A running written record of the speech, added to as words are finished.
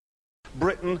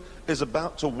Britain is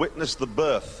about to witness the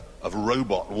birth of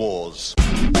robot wars.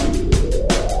 They're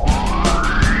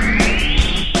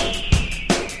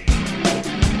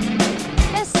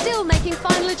still making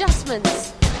final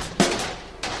adjustments.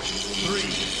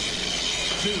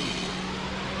 3, 2,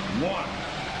 1.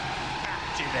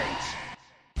 Activate.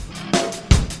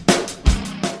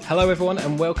 Hello everyone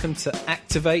and welcome to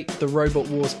Activate, the Robot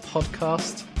Wars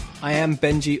podcast. I am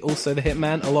Benji, also the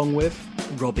Hitman, along with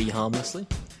Robbie Harmlessly.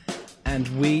 And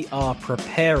we are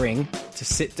preparing to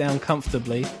sit down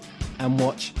comfortably and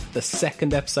watch the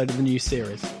second episode of the new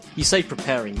series. You say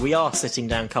preparing, we are sitting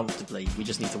down comfortably, we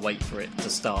just need to wait for it to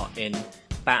start in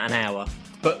about an hour.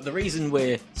 But the reason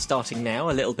we're starting now,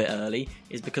 a little bit early,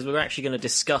 is because we're actually going to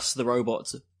discuss the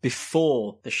robots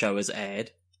before the show has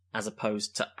aired, as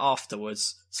opposed to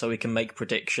afterwards, so we can make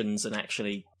predictions and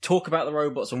actually talk about the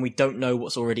robots when we don't know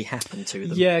what's already happened to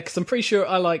them. Yeah, because I'm pretty sure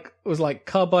I was like,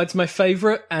 Carbide's my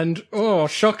favourite, and oh,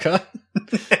 shocker,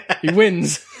 he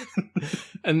wins.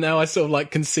 And now I sort of like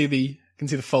can see the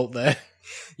fault there.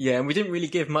 Yeah, and we didn't really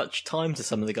give much time to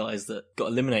some of the guys that got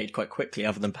eliminated quite quickly,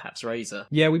 other than perhaps Razor.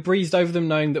 Yeah, we breezed over them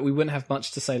knowing that we wouldn't have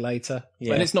much to say later.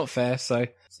 Yeah. And it's not fair, so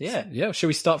yeah. Shall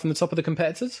we start from the top of the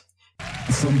competitors?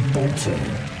 From Bolton,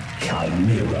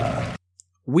 Chimera.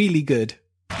 Wheelie Good.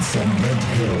 From Red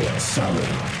Hill, Surrey,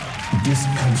 Disc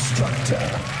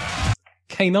Constructor.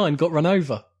 K9 got run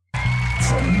over.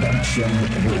 From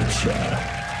Melcham, Wiltshire,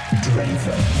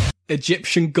 Draven.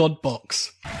 Egyptian God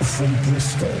Box. From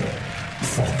Bristol,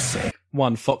 Foxy.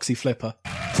 One Foxy Flipper.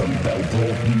 From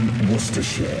Belbroughton,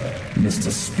 Worcestershire,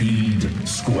 Mr. Speed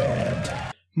Squared.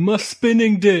 My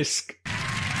spinning disc.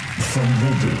 From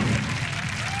Reading,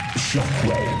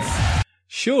 Shockwave.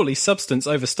 Surely substance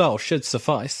over style should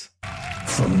suffice.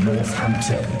 From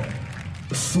Northampton,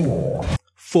 Thor.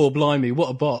 Four blimey, what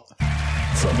a bot.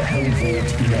 From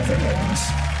Helvoort, Netherlands,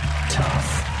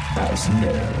 tough as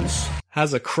nails.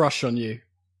 Has a crush on you.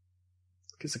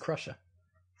 It's a crusher.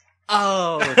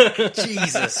 Oh,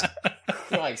 Jesus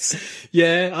Christ.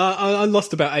 Yeah, I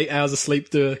lost about 8 hours of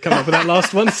sleep to come up with that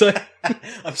last one, so...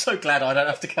 I'm so glad I don't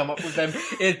have to come up with them.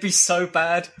 It'd be so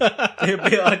bad.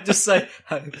 I'd just say,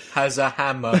 has a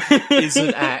hammer, is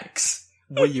an axe,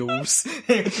 wheels.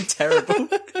 It'd be terrible.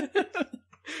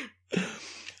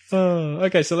 Oh,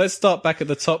 okay, so let's start back at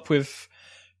the top with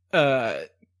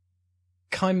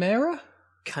Chimera?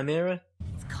 Chimera?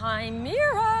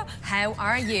 Chimera, how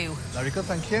are you? Very good,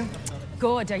 thank you.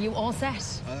 Good, are you all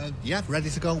set? Yeah, ready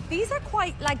to go. These are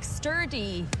quite,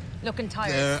 sturdy looking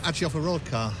tyres. They're actually off a road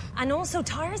car. And also,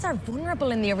 tyres are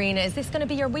vulnerable in the arena. Is this going to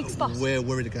be your weak spot? We're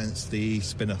worried against the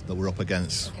spinner that we're up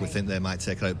against. Okay. We think they might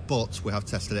take it out, but we have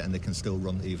tested it and they can still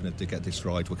run even if they get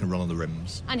destroyed. We can run on the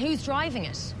rims. And who's driving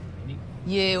it?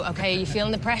 You. Okay, you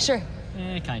feeling the pressure?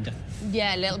 Kind of.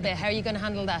 Yeah, a little bit. How are you going to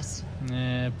handle that?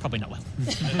 Probably not well.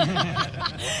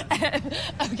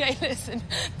 Okay, listen.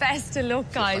 Best of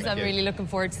luck, guys. I'm really looking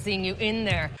forward to seeing you in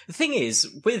there. The thing is,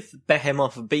 with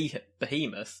Behemoth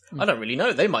Behemoth, I don't really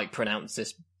know. They might pronounce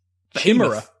this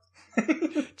Chimera.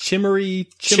 Behemoth. Chimera.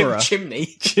 Chimney.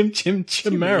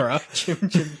 Chimera.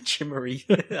 Chimmery.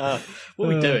 What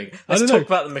are we doing? I Let's don't talk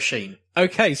know. about the machine.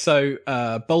 Okay, so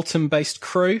Bolton-based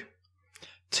crew,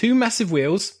 2 massive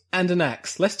wheels, and an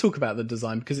axe. Let's talk about the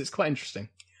design because it's quite interesting.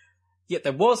 Yeah,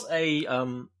 there was a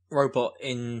robot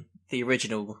in the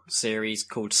original series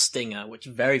called Stinger, which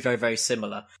is very, very, very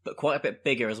similar, but quite a bit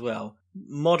bigger as well.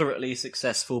 Moderately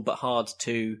successful, but hard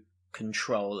to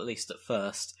control, at least at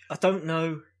first. I don't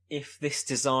know if this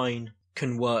design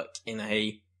can work in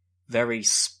a very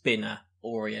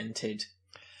spinner-oriented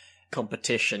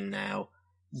competition now.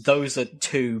 Those are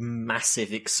 2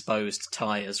 massive exposed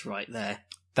tyres right there.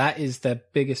 That is their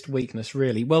biggest weakness,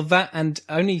 really. Well, that and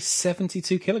only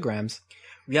 72 kilograms.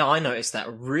 Yeah, I noticed that.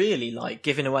 Really,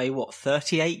 giving away,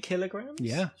 38 kilograms?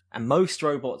 Yeah. And most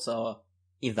robots are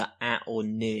either at or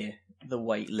near the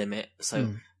weight limit,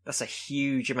 so that's a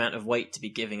huge amount of weight to be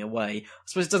giving away. I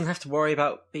suppose it doesn't have to worry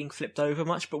about being flipped over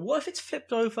much, but what if it's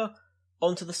flipped over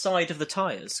onto the side of the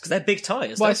tyres? Because they're big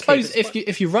tyres. Well, I They'll keep suppose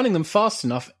if you're running them fast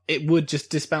enough, it would just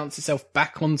disbounce itself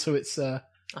back onto its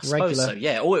I suppose regular... so,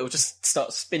 yeah. Or it will just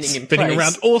start spinning in Spinning place.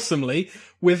 around awesomely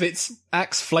with its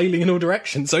axe flailing in all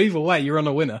directions. So either way, you're on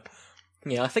a winner.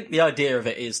 Yeah, I think the idea of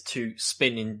it is to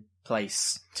spin in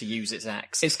place to use its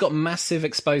axe. It's got massive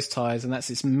exposed tyres, and that's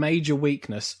its major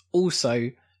weakness.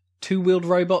 Also, 2-wheeled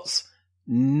robots,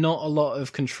 not a lot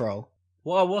of control.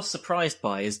 What I was surprised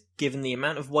by is, given the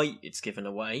amount of weight it's given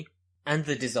away, and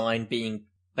the design being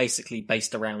basically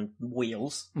based around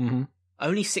wheels,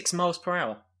 only 6 miles per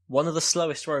hour. One of the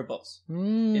slowest robots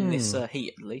in this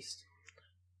heat, at least.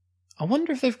 I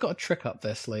wonder if they've got a trick up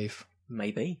their sleeve.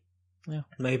 Maybe.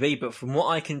 Maybe, but from what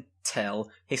I can tell,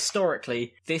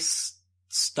 historically, this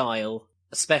style,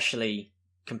 especially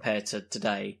compared to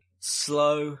today,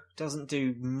 slow, doesn't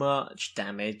do much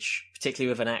damage,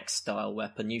 particularly with an axe-style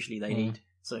weapon. Usually they need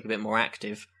something a bit more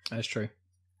active. That's true.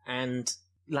 And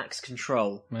lacks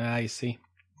control. You see.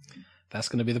 That's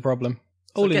going to be the problem.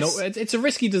 All in all, it's a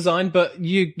risky design, but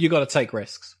you got to take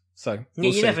risks. So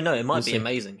we'll see. Never know. It might be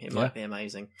amazing. It might be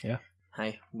amazing. Yeah.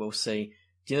 Hey, we'll see.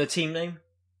 Do you know the team name?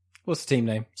 What's the team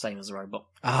name? Same as the robot.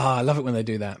 I love it when they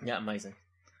do that. Yeah, amazing.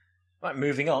 Right,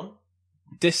 moving on.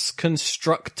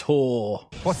 Disconstructor.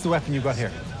 What's the weapon you got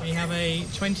here? We have a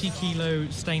 20-kilo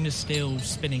stainless steel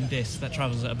spinning disc that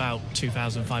travels at about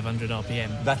 2,500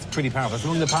 RPM. That's pretty powerful. It's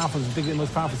one of the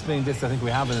most powerful spinning discs I think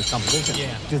we have in this competition.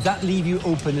 Yeah. Does that leave you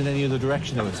open in any other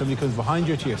direction? Though? If somebody comes behind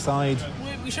you to your side?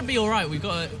 We should be all right. We've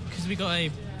got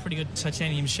a pretty good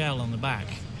titanium shell on the back.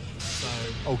 So.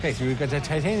 Okay, so you've got a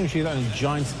titanium shield on a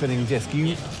giant spinning disc.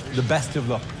 The best of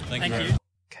luck. Thank you.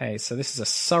 Okay, so this is a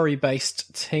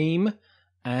Surrey-based team,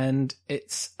 and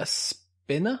it's a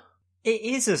spinner? It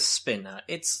is a spinner.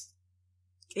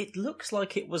 It looks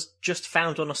like it was just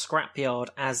found on a scrapyard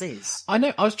as is. I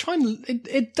know, I was trying...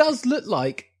 It does look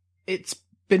like it's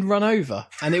been run over,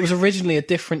 and it was originally a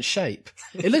different shape.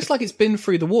 It looks like it's been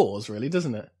through the wars, really,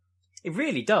 doesn't it? It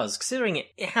really does, considering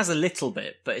it has a little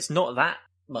bit, but it's not that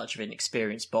much of an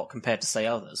experienced bot compared to, say,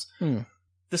 others.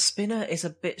 The spinner is a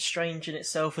bit strange in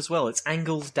itself as well. It's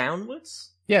angled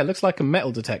downwards. Yeah, it looks like a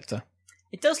metal detector.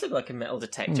 It does look like a metal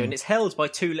detector, and it's held by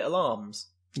two little arms.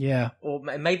 Yeah. Or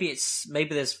maybe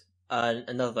there's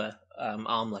another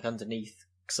arm like underneath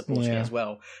supporting it as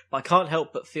well. But I can't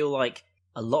help but feel like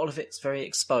a lot of it's very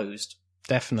exposed.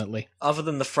 Definitely. Other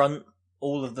than the front,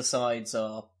 all of the sides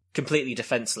are completely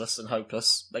defenseless and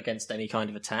hopeless against any kind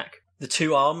of attack. The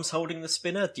two arms holding the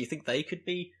spinner, do you think they could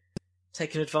be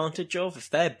taken advantage of if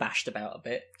they're bashed about a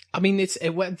bit? I mean, it's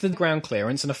the ground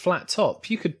clearance and a flat top.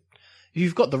 If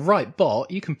you've got the right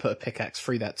bot, you can put a pickaxe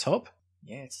through that top.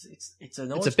 Yeah, it's It's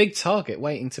a big target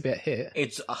waiting to get hit.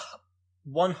 It's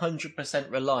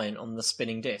 100% reliant on the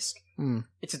spinning disc.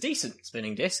 It's a decent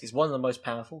spinning disc. It's one of the most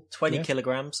powerful. 20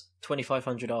 kilograms,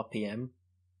 2,500 RPM.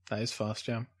 That is fast,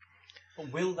 yeah.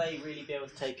 But will they really be able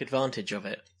to take advantage of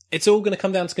it? It's all going to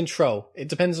come down to control. It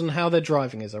depends on how their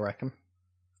driving is, I reckon.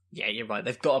 Yeah, you're right.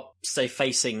 They've got to stay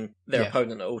facing their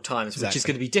opponent at all times, which is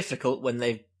going to be difficult when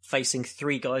they're facing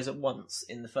three guys at once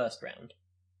in the first round.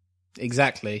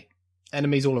 Exactly.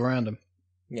 Enemies all around them.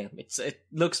 Yeah, it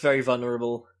looks very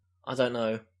vulnerable. I don't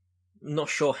know. I'm not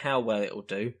sure how well it will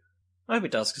do. I hope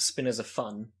it does, because spinners are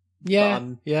fun. Yeah,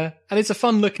 yeah. And it's a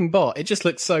fun-looking bot. It just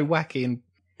looks so wacky and...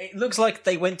 It looks like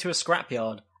they went to a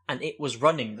scrapyard and it was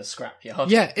running the scrapyard.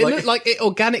 Yeah, it looked like it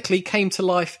organically came to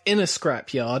life in a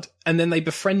scrapyard, and then they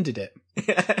befriended it.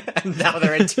 And now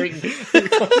they're entering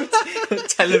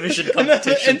television competition.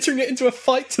 They're entering it into a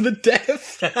fight to the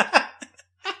death.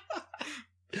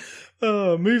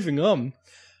 Oh, moving on.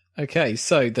 Okay,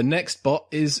 so the next bot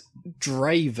is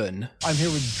Draven. I'm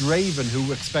here with Draven, who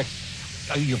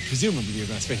presumably you're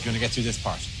going to get through this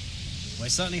part. We're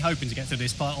certainly hoping to get through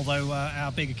this part, although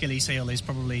our big Achilles heel is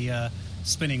probably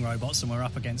spinning robots, and we're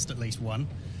up against at least one.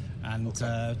 And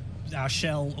our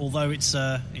shell, although it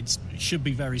should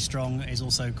be very strong, is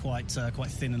also quite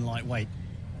thin and lightweight.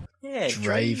 Yeah,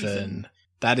 Draven.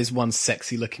 That is one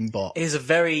sexy looking bot. It is a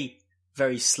very,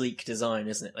 very sleek design,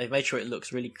 isn't it? They've made sure it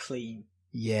looks really clean.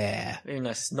 Yeah. Very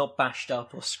nice. It's not bashed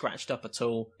up or scratched up at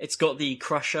all. It's got the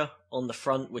crusher on the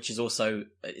front, which is also,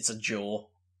 it's a jaw.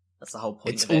 That's the whole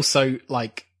point It's of it. also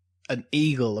like an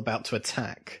eagle about to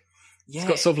attack. Yeah. It's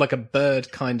got sort of like a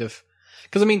bird kind of...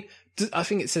 Because, I mean, I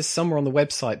think it says somewhere on the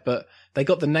website, but they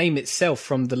got the name itself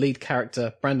from the lead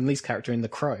character, Brandon Lee's character in The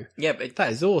Crow. Yeah, but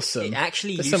that is awesome. It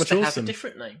actually That's used so to awesome. have a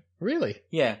different name. Really?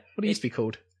 Yeah. What did it used to be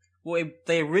called? Well,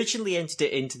 they originally entered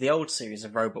it into the old series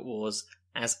of Robot Wars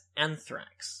as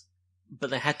Anthrax, but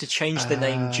they had to change the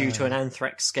name due to an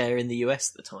anthrax scare in the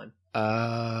US at the time.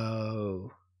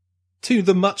 Oh. To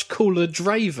the much cooler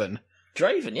Draven.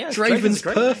 Draven, yeah. Draven's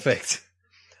perfect.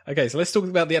 Okay, so let's talk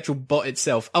about the actual bot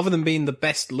itself. Other than being the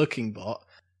best looking bot,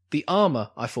 the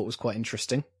armour I thought was quite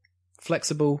interesting.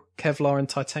 Flexible, Kevlar and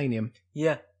titanium.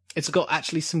 Yeah. It's got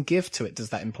actually some give to it,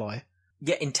 does that imply?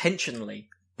 Yeah, intentionally.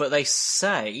 But they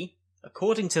say,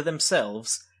 according to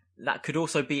themselves, that could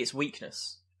also be its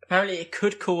weakness. Apparently it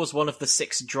could cause one of the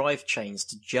 6 drive chains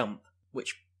to jump,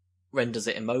 which renders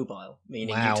it immobile,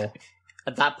 meaning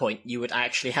at that point you would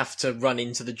actually have to run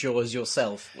into the jaws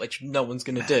yourself, which no one's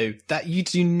going to do. That you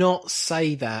do not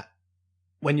say that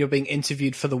when you're being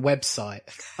interviewed for the website.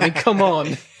 I mean, come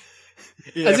on.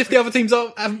 As if the other teams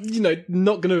are,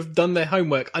 not going to have done their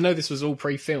homework. I know this was all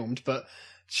pre-filmed, but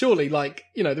surely,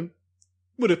 they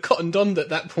would have cottoned on at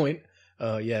that point.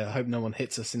 Oh, yeah, I hope no one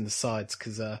hits us in the sides,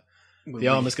 because the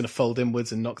armour's going to fold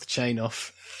inwards and knock the chain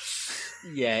off.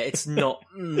 Yeah, it's not...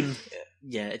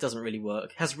 yeah, it doesn't really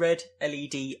work. Has red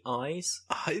LED eyes.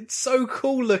 Oh, it's so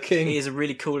cool looking. It is a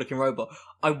really cool looking robot.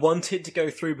 I want it to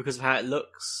go through because of how it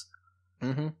looks.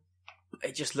 Mm-hmm.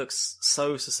 It just looks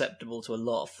so susceptible to a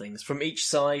lot of things. From each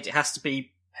side, it has to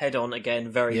be head-on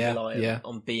again, very reliant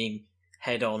on being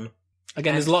head-on.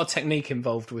 Again, there's a lot of technique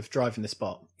involved with driving this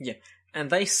bot. Yeah,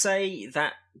 and they say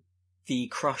that the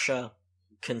Crusher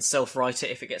can self-right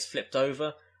it if it gets flipped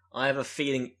over. I have a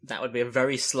feeling that would be a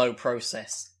very slow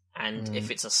process. And if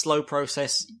it's a slow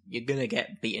process, you're going to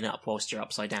get beaten up whilst you're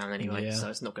upside down anyway, so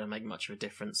it's not going to make much of a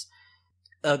difference.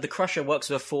 The Crusher works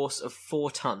with a force of 4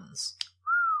 tons.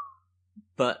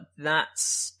 But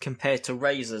that's compared to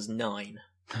Razor's 9.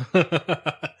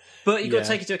 But you've got to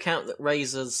take into account that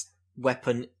Razor's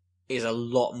weapon is a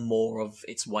lot more of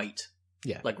its weight.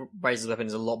 Yeah. Like, Razor's weapon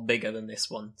is a lot bigger than this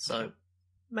one, so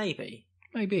maybe.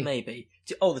 Maybe.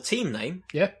 Oh, the team name?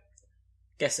 Yeah.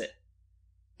 Guess it.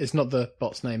 It's not the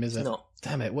bot's name, is it? It's not.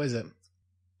 Damn it, what is it?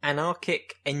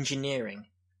 Anarchic Engineering.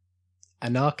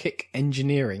 Anarchic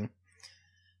Engineering.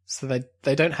 So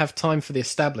they don't have time for the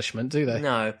establishment, do they?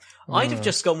 No. I'd have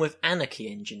just gone with Anarchy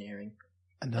Engineering.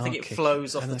 Anarchic. I think it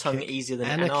flows off the tongue easier than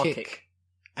anarchic.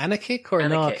 Anarchic or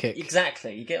anarchic?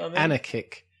 Exactly, you get what I mean?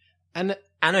 Anarchic.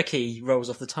 Anarchy rolls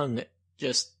off the tongue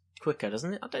just quicker,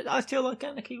 doesn't it? I feel like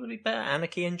Anarchy would be better.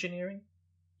 Anarchy Engineering?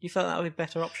 You felt that would be a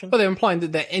better option? Well, they're implying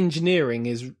that their engineering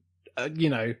is,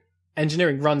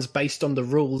 engineering runs based on the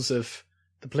rules of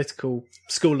the political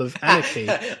school of anarchy.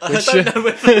 I don't know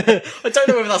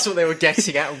whether that's what they were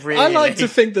getting at, really. I like to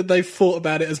think that they've thought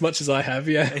about it as much as I have,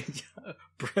 yeah.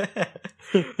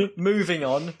 Moving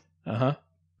on. Uh-huh.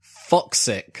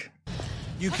 Foxic.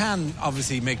 You can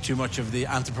obviously make too much of the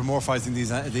anthropomorphizing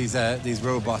these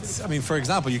robots. I mean, for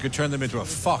example, you could turn them into a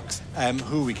fox.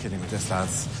 Who are we kidding with this,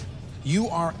 lads? You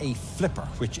are a flipper,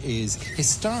 which is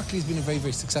historically has been a very,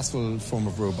 very successful form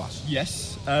of robot.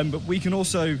 Yes, but we can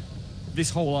also... This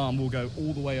whole arm will go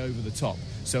all the way over the top,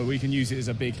 so we can use it as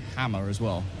a big hammer as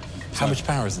well. How much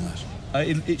power is in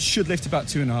that? It should lift about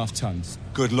 2.5 tons.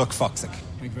 Good luck, Foxic.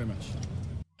 Thank you very much.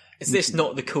 Is this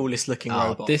not the coolest looking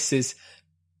robot? This is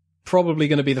probably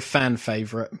going to be the fan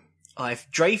favourite. If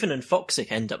Draven and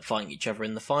Foxic end up fighting each other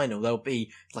in the final, they'll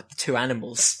be like the two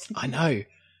animals. I know.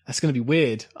 That's going to be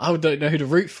weird. I don't know who to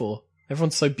root for.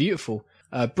 Everyone's so beautiful.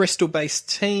 Bristol-based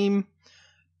team.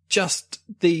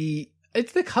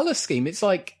 It's the colour scheme. It's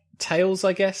like Tails,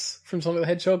 I guess, from Sonic the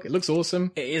Hedgehog. It looks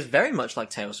awesome. It is very much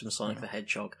like Tails from Sonic the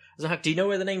Hedgehog. Do you know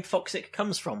where the name Foxic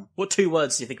comes from? What 2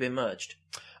 words do you think have been merged?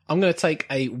 I'm going to take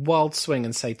a wild swing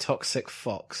and say Toxic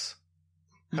Fox.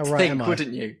 How right am I?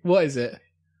 Wouldn't you? What is it?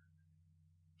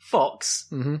 Fox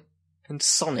and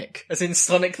Sonic, as in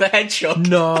Sonic the Hedgehog.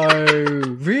 No,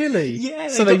 really? Yeah.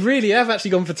 So they really have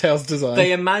actually gone for Tails design.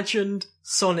 They imagined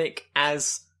Sonic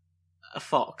as a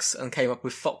fox and came up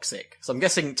with Foxic. So I'm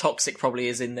guessing Toxic probably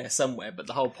is in there somewhere, but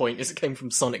the whole point is it came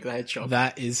from Sonic the Hedgehog.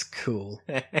 That is cool.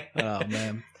 Oh,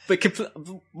 man. But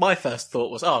my first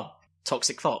thought was,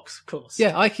 Toxic Fox, of course.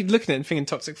 Yeah, I keep looking at it and thinking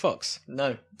Toxic Fox.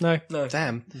 No.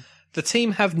 Damn. The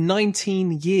team have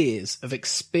 19 years of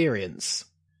experience.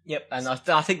 Yep, and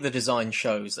I think the design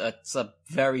shows. It's a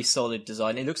very solid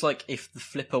design. It looks like if the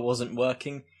flipper wasn't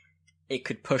working, it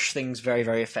could push things very,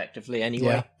 very effectively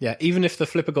anyway. Yeah. Even if the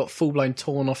flipper got full-blown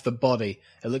torn off the body,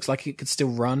 it looks like it could still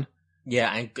run.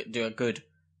 Yeah, and do a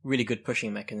really good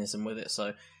pushing mechanism with it,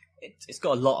 so it's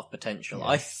got a lot of potential. Yeah.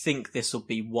 I think this will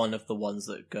be one of the ones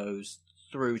that goes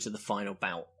through to the final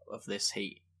bout of this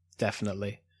heat.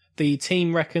 Definitely. The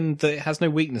team reckon that it has no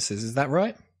weaknesses, is that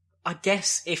right? I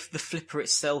guess if the flipper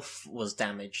itself was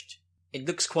damaged, it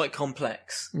looks quite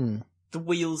complex. The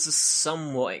wheels are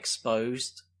somewhat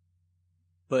exposed,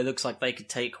 but it looks like they could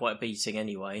take quite a beating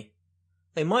anyway.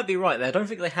 They might be right there. I don't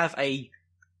think they have a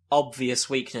obvious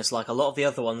weakness like a lot of the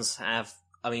other ones have.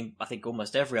 I mean, I think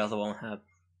almost every other one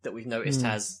that we've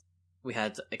noticed we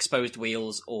had exposed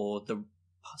wheels or the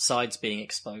sides being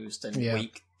exposed and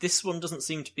weak. This one doesn't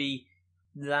seem to be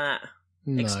that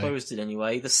exposed in any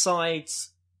way. The sides,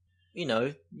 you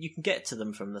can get to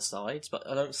them from the sides, but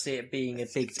I don't see it being a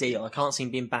big deal. I can't see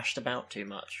them being bashed about too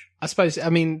much. I suppose,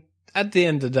 at the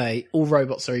end of the day, all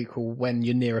robots are equal when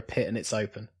you're near a pit and it's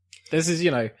open. This is,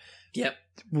 Yep.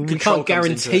 We can't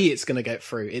guarantee it's going to get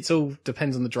through. It all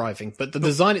depends on the driving. But the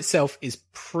design itself is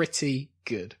pretty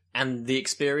good. And the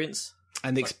experience?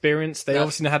 They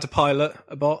obviously know how to pilot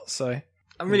a bot, so...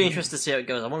 I'm really interested to see how it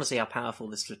goes. I want to see how powerful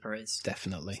this flipper is.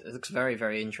 Definitely. It looks very,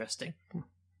 very interesting.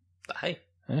 But hey.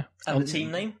 Yeah. And the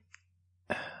team name?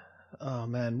 Oh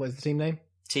man, what is the team name?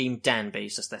 Team Danby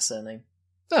is just their surname.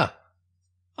 Ah,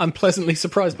 I'm pleasantly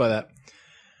surprised by that.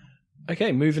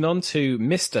 Okay, moving on to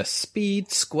Mr.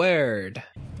 Speed Squared.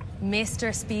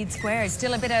 Mr. Speed Squared.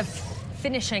 Still a bit of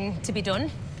finishing to be done.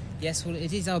 Yes, well,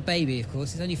 it is our baby, of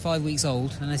course. It's only 5 weeks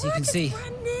old, and as you can see...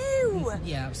 brand new!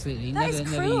 Yeah, absolutely. That is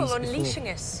cruel, used unleashing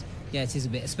before. it. Yeah, it is a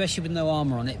bit, especially with no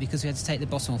armour on it, because we had to take the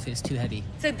bottom off. It's too heavy.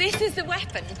 So this is the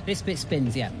weapon? This bit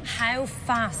spins, yeah. How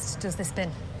fast does this spin?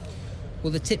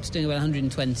 Well, the tip's doing about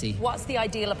 120. What's the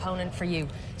ideal opponent for you?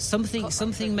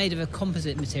 Something made of a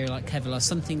composite material like Kevlar,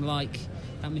 something like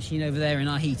that machine over there in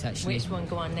our heat, actually. Which one?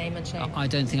 Go on, name and shame. I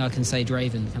don't think I can say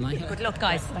Draven, can I? Good luck,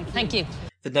 guys. Thank you.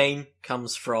 The name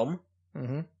comes from...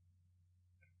 Mm-hmm.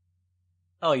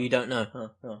 Oh, you don't know?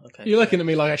 Oh, okay. You're looking at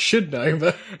me like I should know,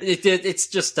 but... It's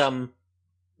just the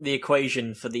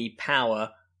equation for the power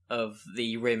of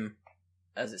the rim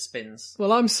as it spins.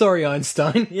 Well, I'm sorry,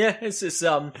 Einstein. Yeah, it's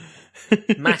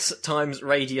mass times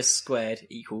radius squared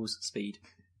equals speed.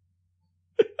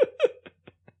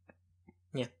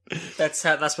 Yeah, that's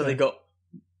where they got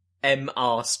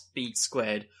MR speed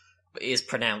squared. But it is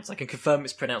pronounced. I can confirm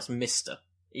it's pronounced Mister,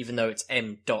 even though it's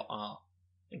M.R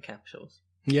in capitals.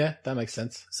 Yeah, that makes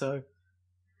sense. So,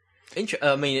 it's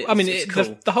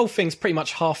cool. The whole thing's pretty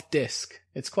much half disc.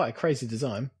 It's quite a crazy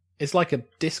design. It's like a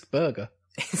disc burger.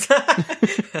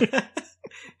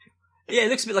 Yeah, it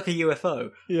looks a bit like a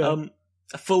UFO. Yeah.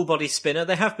 A full body spinner.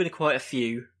 There have been quite a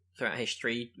few throughout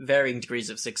history, varying degrees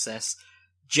of success.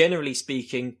 Generally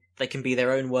speaking, they can be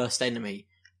their own worst enemy,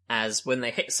 as when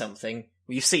they hit something,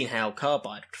 you've seen how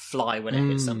Carbide would fly when it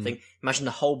hits something. Imagine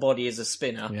the whole body as a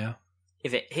spinner. Yeah.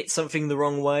 If it hits something the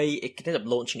wrong way, it could end up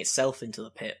launching itself into the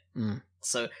pit.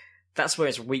 So that's where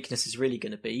its weakness is really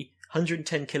going to be.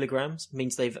 110 kilograms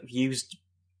means they've used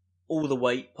all the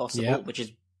weight possible, which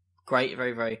is great.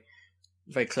 Very, very,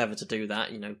 very clever to do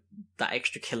that. You know, that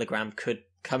extra kilogram could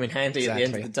come in handy at the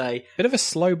end of the day. Bit of a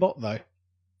slow bot, though.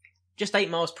 Just 8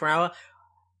 miles per hour.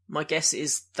 My guess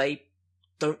is they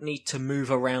don't need to move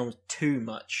around too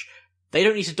much. They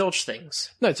don't need to dodge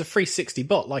things. No, it's a 360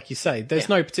 bot, like you say. There's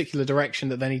no particular direction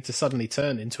that they need to suddenly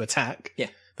turn into attack. Yeah.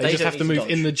 They just have to move dodge.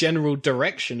 in the general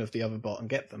direction of the other bot and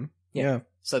get them. Yeah.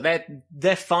 So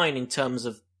they're fine in terms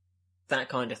of that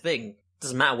kind of thing.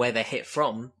 Doesn't matter where they're hit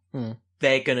from.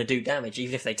 They're going to do damage.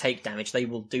 Even if they take damage, they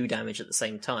will do damage at the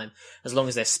same time, as long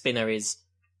as their spinner is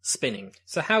spinning.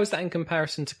 So how is that in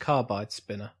comparison to Carbide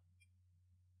spinner?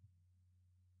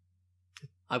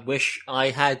 I wish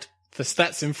I had the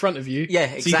stats in front of you. Yeah,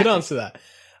 exactly. So you could answer that.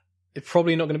 It's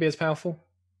probably not going to be as powerful.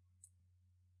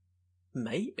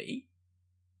 Maybe.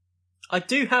 I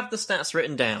do have the stats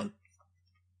written down.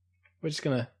 We're just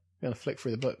gonna flick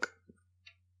through the book.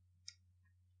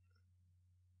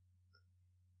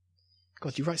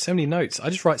 God, you write so many notes. I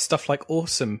just write stuff like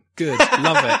awesome, good,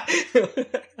 love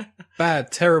it,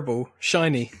 bad, terrible,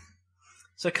 shiny.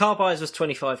 So Carbide's was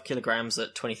 25 kilograms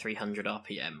at 2300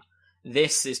 RPM.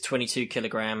 This is 22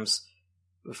 kilograms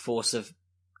with force of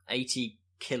 80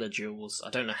 kilojoules. I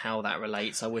don't know how that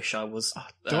relates. I wish I was...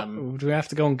 do we have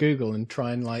to go on Google and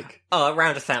try and like... Oh,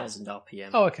 around 1000 RPM.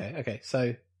 Oh, okay.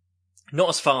 So... Not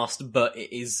as fast, but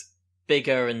it is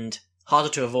bigger and harder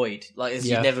to avoid. Like,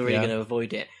 you're never really going to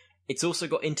avoid it. It's also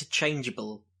got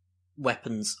interchangeable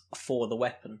weapons for the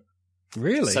weapon.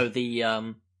 Really? So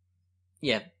the,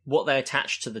 what they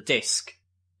attach to the disc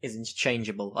is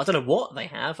interchangeable. I don't know what they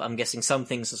have. I'm guessing some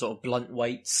things are sort of blunt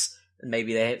weights, and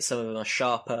maybe some of them are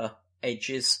sharper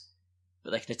edges,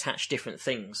 but they can attach different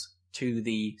things to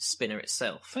the spinner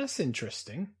itself. That's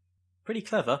interesting. Pretty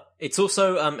clever. It's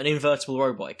also an invertible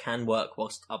robot. It can work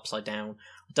whilst upside down.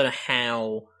 I don't know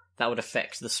how that would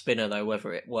affect the spinner, though,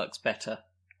 whether it works better.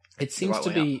 It seems to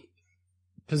be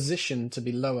positioned to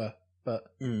be lower,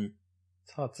 but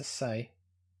it's hard to say.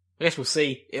 I guess we'll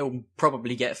see. It'll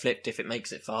probably get flipped if it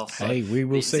makes it fast. Hey, we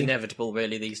will see. It's inevitable,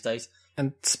 really, these days.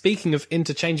 And speaking of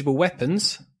interchangeable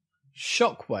weapons,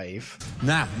 Shockwave.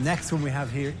 Now, next one we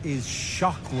have here is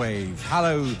Shockwave.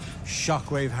 Hello,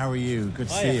 Shockwave. How are you? Good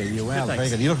to see you. You well? Good, very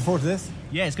good. Are you looking forward to this?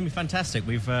 Yeah, it's going to be fantastic.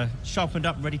 We've sharpened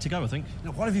up, ready to go, I think.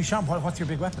 Now, what have you sharpened? What's your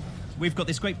big weapon? We've got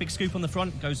this great big scoop on the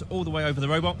front, goes all the way over the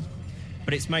robot,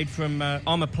 but it's made from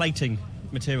armour plating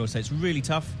material, so it's really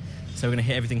tough. So we're going to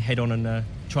hit everything head on and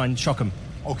try and shock them.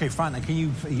 Okay, fine. And are you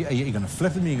going to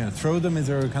flip them? Are you going to throw them? Is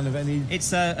there kind of any...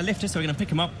 It's a lifter, so we're going to pick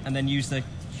them up and then use the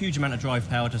huge amount of drive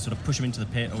power to sort of push them into the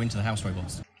pit or into the house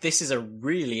robots. This is a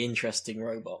really interesting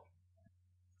robot.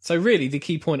 So really, the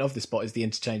key point of this bot is the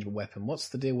interchangeable weapon. What's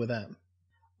the deal with that?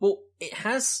 Well, it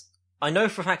has I know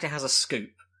for a fact it has a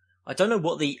scoop. I don't know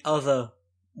what the other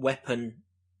weapon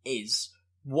is.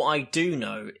 What I do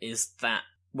know is that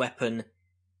weapon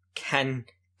can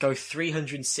go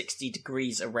 360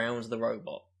 degrees around the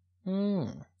robot.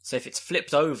 So if it's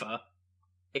flipped over,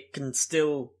 it can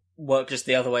still work just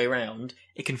the other way around.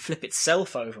 It can flip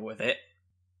itself over with it.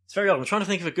 It's very odd. I'm trying to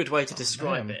think of a good way to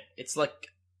describe it. It's like...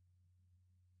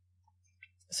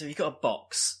 So you've got a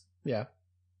box. Yeah.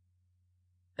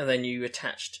 And then you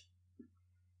attached...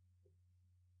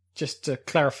 Just to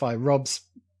clarify, Rob's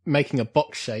making a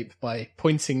box shape by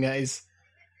pointing at his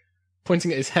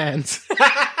hands.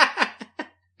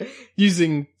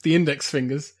 Using the index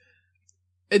fingers.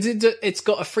 It's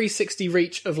got a 360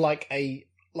 reach of like a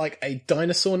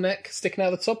dinosaur neck sticking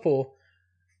out the top, or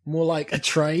more like a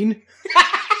train.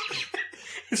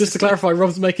 Just to clarify,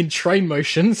 Rob's making train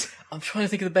motions. I'm trying to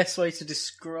think of the best way to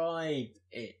describe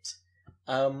it.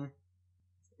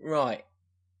 Right.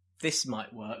 This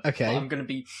might work. Okay. I'm going to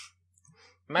be...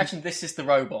 Imagine this is the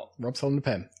robot. Rob's holding the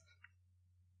pen.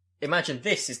 Imagine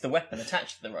this is the weapon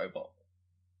attached to the robot.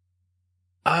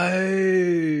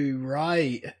 Oh,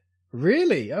 right.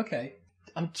 Really? Okay.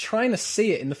 I'm trying to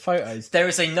see it in the photos. There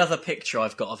is another picture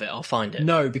I've got of it. I'll find it.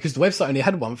 No, because the website only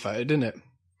had one photo, didn't it?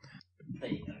 There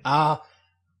you go. Oh,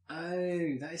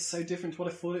 that is so different to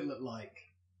what I thought it looked like.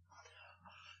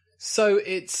 So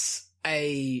it's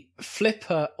a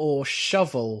flipper or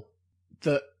shovel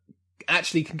that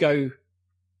actually can go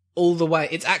all the way.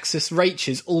 Its axis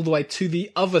reaches all the way to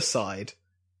the other side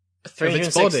of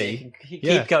its body.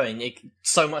 Keep going.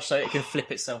 So much so it can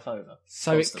flip itself over.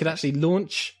 So it can actually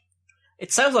launch.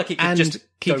 It sounds like it could just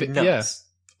keep go it nuts.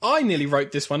 Yeah. I nearly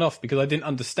wrote this one off because I didn't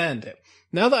understand it.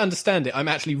 Now that I understand it, I'm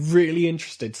actually really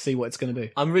interested to see what it's going to do.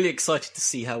 I'm really excited to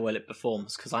see how well it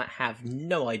performs because I have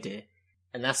no idea.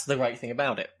 And that's the great thing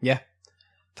about it. Yeah.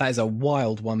 That is a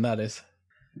wild one, that is.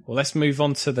 Well, let's move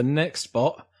on to the next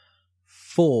bot.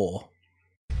 4.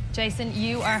 Jason,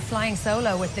 you are flying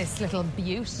solo with this little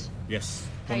beaut. Yes,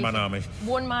 one-man army.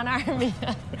 One-man army.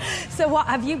 So what,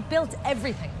 have you built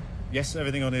everything? Yes,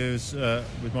 everything on here is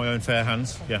with my own fair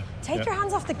hands, yeah. Take your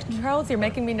hands off the controls, you're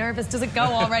making me nervous. Does it go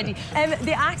already?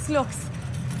 The axe looks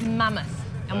mammoth.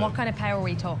 And what kind of power are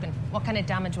we talking? What kind of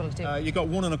damage will it do? You got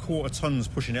 1.25 tons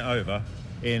pushing it over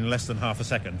in less than half a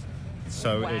second.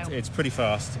 So Wow. it's pretty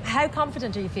fast. How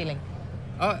confident are you feeling?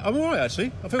 I'm all right,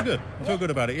 actually. I feel good. I feel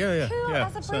good about it. Yeah. Cool, yeah.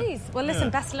 as a breeze. Well, listen, yeah.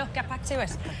 best of luck. Get back to it.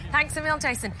 Thanks a mil,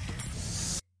 Jason.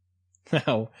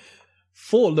 Now,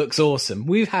 4 looks awesome.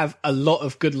 We have a lot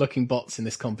of good-looking bots in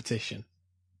this competition.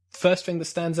 First thing that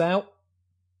stands out,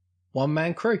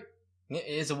 one-man crew. It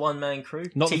is a one-man crew.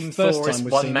 Not Team the first 4 time is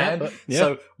we've one seen man. that, but, yeah.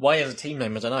 So why is a team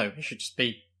name? I don't know. It should just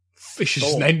be... He should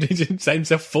just name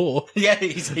himself 4. Yeah,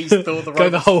 he's Thor the robot. Go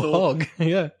the whole Thor. hog.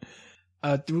 Yeah.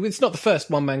 It's not the first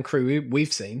one-man crew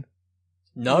we've seen.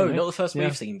 No, Yeah. not the first Yeah.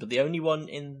 we've seen, but the only one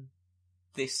in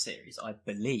this series, I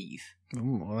believe.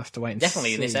 Ooh, I'll have to wait and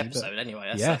Definitely see. in this but- episode,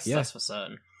 anyway. Yeah. That's for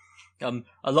certain.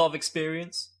 A lot of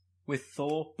experience with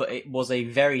Thor, but it was a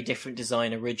very different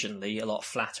design originally, a lot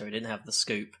flatter. It didn't have the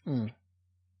scoop. Mm.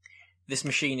 This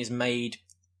machine is made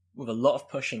with a lot of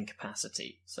pushing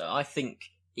capacity, so I think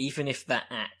even if that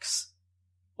axe,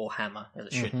 or hammer, as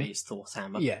it should Mhm. be, is Thor's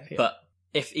hammer, Yeah. but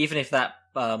even if that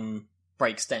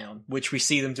breaks down, which we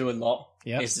see them do a lot,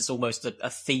 Yeah. it's almost a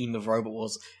theme of Robot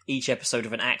Wars. Each episode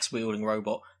of an axe-wielding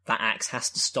robot, that axe has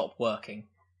to stop working.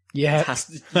 Yeah.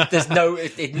 There's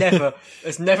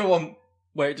never one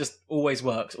where it just always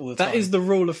works all the time. That is the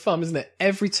rule of thumb, isn't it?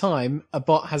 Every time a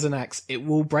bot has an axe, it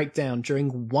will break down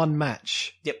during one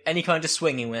match. Yep, any kind of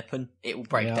swinging weapon, it will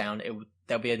break Yeah. down.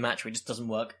 There'll be a match where it just doesn't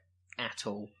work at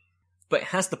all. But it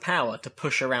has the power to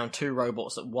push around 2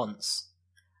 robots at once.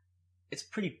 It's a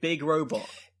pretty big robot.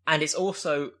 And it's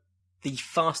also the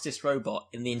fastest robot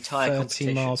in the entire 30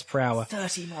 competition. miles per hour.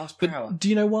 30 miles per But hour. do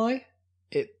you know why?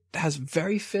 It has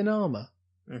very thin armour.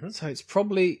 Mhm. So it's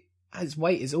probably, its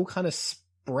weight is all kind of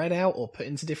spread out or put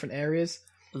into different areas.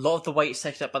 A lot of the weight is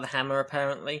taken up by the hammer,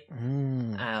 apparently.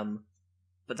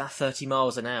 But that 30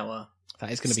 miles an hour...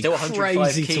 That is going to be still 105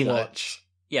 crazy to kilo. watch.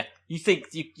 Yeah, you think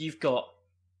you've got...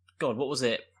 God, what was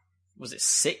it? Was it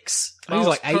 6 I think it was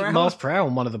like miles per 8 hour? miles per hour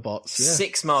on one of the bots. Yeah.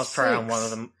 6 miles per hour on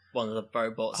 6. one of the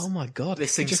robots. Oh my god!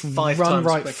 This it thing's just 5 run times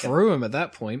right quicker. through them at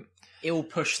that point. It will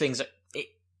push things. It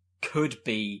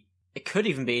could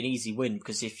even be an easy win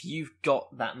because if you've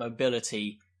got that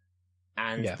mobility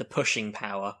and Yeah. the pushing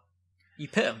power, you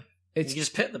pit them. You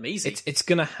just pit them easy. It's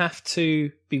going to have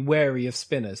to be wary of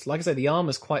spinners. Like I said, the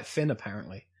armor's quite thin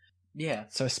apparently, Yeah,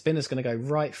 so a spinner's going to go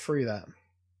right through that.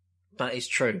 that is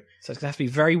true. So it's going to have to be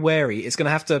very wary. It's going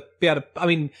to have to be able to. I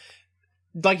mean,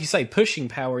 like you say, pushing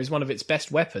power is one of its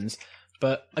best weapons,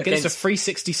 but against a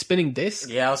 360 spinning disc?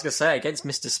 Yeah, I was going to say, against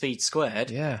Mr. Speed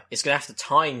Squared, it's going to have to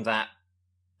time that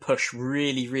push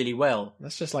really, really well.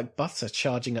 That's just like butter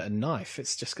charging at a knife.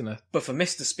 It's just going to... But for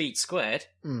Mr. Speed Squared,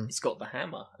 it's got the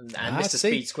hammer, and Mr.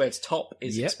 Speed Squared's top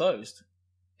is exposed.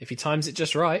 If he times it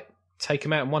just right, take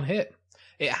him out in one hit.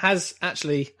 It has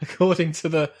actually, according to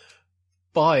the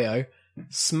bio,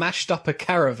 smashed up a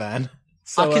caravan.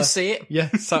 So, I can see it. Yeah,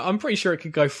 so I'm pretty sure it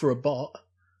could go through a bot.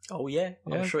 Oh yeah,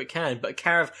 I'm sure it can. But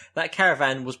that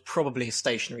caravan was probably a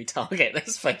stationary target,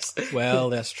 let's face it. Well,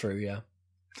 that's true, yeah.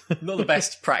 Not the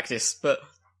best practice, but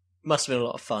must have been a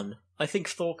lot of fun. I think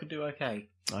Thor could do okay.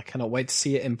 I cannot wait to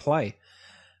see it in play.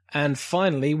 And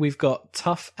finally, we've got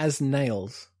Tough as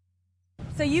Nails.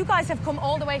 So you guys have come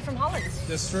all the way from Holland?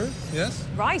 That's true, yes.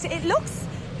 Right, it looks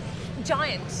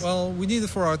giant. Well, we need it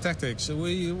for our tactics. So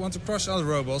we want to crush other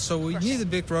robots, so we need a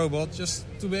big robot just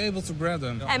to be able to grab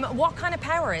them. What kind of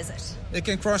power is it? It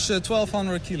can crush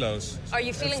 1,200 kilos. Are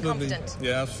you feeling confident?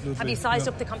 Yeah, absolutely. Have you sized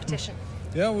up the competition?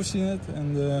 Yeah, we've seen it,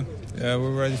 and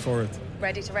we're ready for it.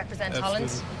 Ready to represent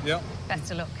Holland? Yeah.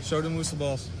 Best of luck. Show them who's the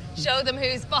boss. Show them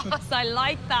who's boss. I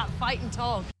like that fight and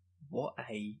talk. What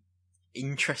a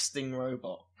interesting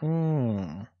robot.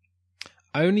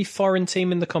 Only foreign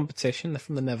team in the competition. They're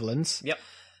from the Netherlands. Yep.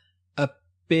 A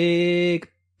big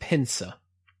pincer.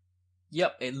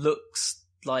 Yep, it looks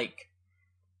like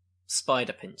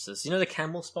spider pincers. You know the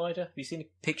camel spider? Have you seen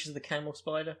pictures of the camel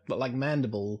spider? But like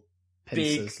mandible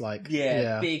pincers,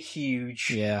 big,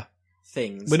 huge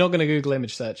things. We're not going to Google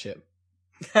image search it.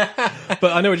 But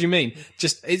I know what you mean.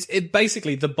 Just it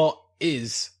basically the bot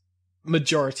is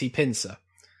majority pincer,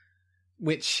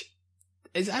 which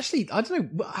is actually, I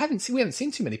don't know, we haven't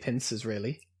seen too many pincers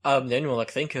really. The only one I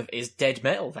can think of is Dead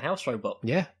Metal, the house robot.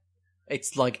 Yeah.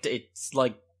 It's like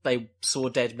they saw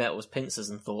Dead Metal as pincers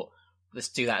and thought, let's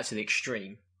do that to the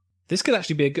extreme. This could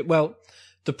actually be a good... Well,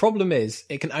 the problem is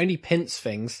it can only pinch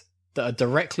things that are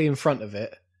directly in front of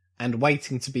it and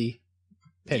waiting to be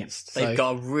pinched. They've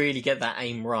got to really get that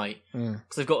aim right.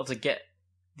 Because they've got to get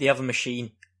the other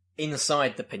machine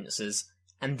inside the pincers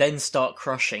and then start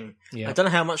crushing. Yeah. I don't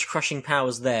know how much crushing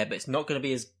power's there, but it's not going to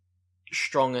be as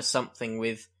strong as something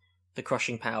with the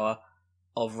crushing power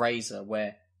of Razor,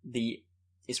 where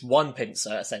it's one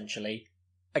pincer, essentially,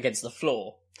 against the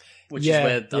floor, which is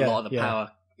where a lot of the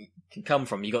power can come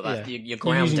from. You got that, you're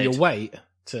grounded. You're using your weight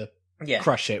to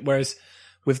crush it, whereas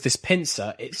with this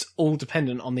pincer, it's all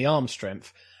dependent on the arm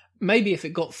strength. Maybe if it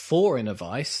got 4 in a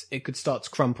vice, it could start to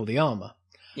crumple the armour.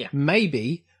 Yeah.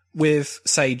 Maybe with,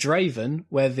 say, Draven,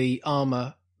 where the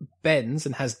armour bends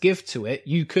and has give to it,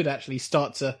 you could actually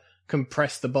start to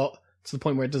compress the bot to the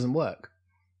point where it doesn't work.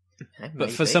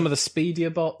 But for some of the speedier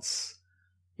bots,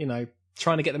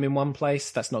 trying to get them in one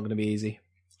place, that's not going to be easy.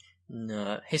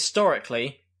 No.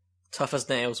 Historically, Tough as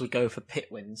Nails would go for pit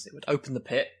wins. It would open the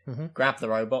pit, grab the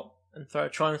robot, and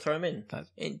try and throw him in.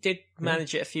 It did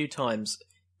manage it a few times.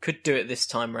 Could do it this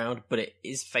time round, but it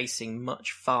is facing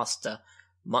much faster,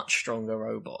 much stronger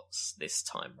robots this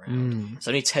time round. It's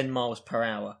only 10 miles per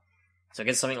hour. So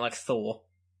against something like Thor,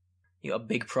 you got a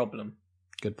big problem.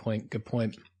 Good point.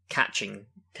 Catching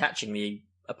the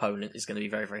opponent is going to be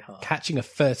very, very hard. Catching a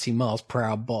 30 miles per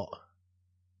hour bot.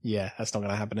 Yeah, that's not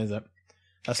going to happen, is it?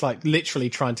 That's like literally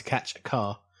trying to catch a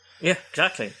car. Yeah,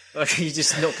 exactly. You're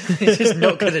just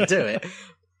not going to do it.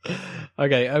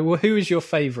 Okay, well, who is your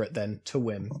favourite then to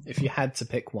win, if you had to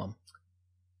pick one?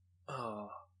 Oh,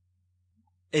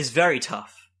 it's very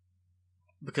tough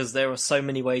because there are so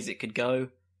many ways it could go.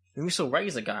 We saw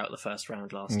Razor go out the first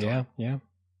round last time. Yeah.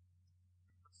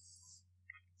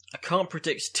 I can't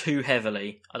predict too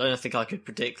heavily. I don't think I could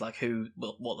predict what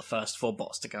the first 4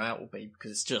 bots to go out will be,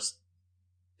 because it's just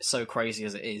so crazy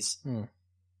as it is.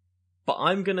 But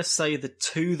I'm going to say the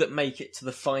 2 that make it to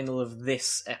the final of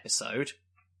this episode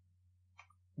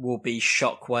will be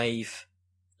Shockwave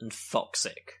and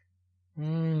Foxic.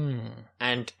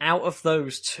 And out of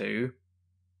those 2,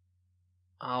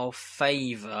 I'll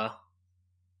favour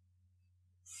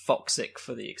Foxic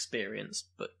for the experience,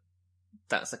 but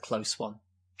that's a close one.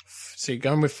 So you're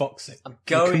going with Foxic. I'm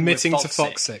committing to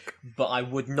Foxic. But I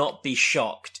would not be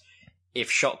shocked if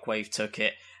Shockwave took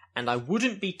it, and I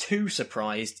wouldn't be too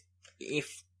surprised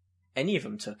if any of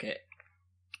them took it.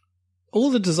 All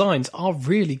the designs are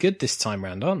really good this time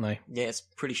round, aren't they? Yeah, it's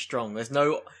pretty strong. There's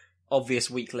no obvious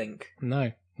weak link.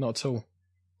 No, not at all.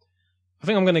 I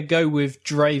think I'm going to go with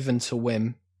Draven to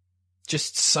win.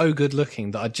 Just so good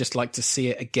looking that I'd just like to see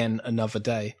it again another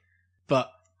day.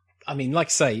 But, I mean, like I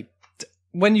say,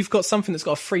 when you've got something that's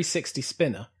got a 360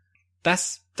 spinner,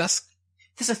 there's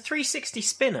a 360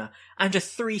 spinner and a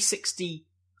 360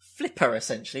 Flipper,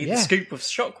 essentially. Yeah. The scoop of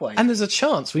Shockwave. And there's a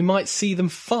chance we might see them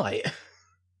fight.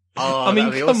 Oh, I mean,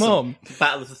 that'd be come awesome. on.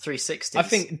 Battle of the 360s. I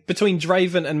think between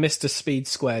Draven and Mr. Speed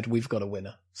Squared, we've got a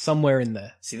winner. Somewhere in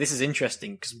there. See, this is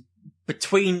interesting, because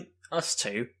between us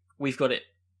two, we've got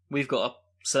a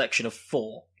selection of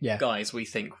 4 guys we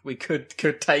think we could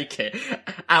take it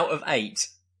out of 8.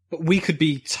 But we could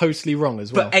be totally wrong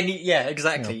as well. But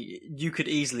exactly. Yeah. You could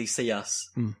easily see us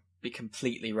be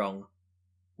completely wrong.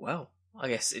 Well, I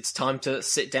guess it's time to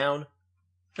sit down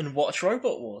and watch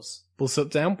Robot Wars. We'll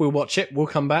sit down, we'll watch it, we'll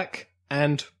come back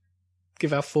and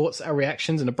give our thoughts, our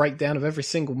reactions, and a breakdown of every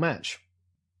single match.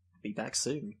 Be back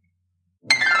soon.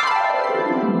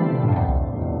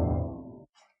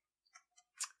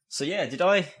 So yeah, did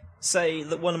I say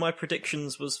that one of my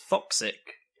predictions was Foxic?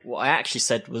 What I actually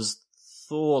said was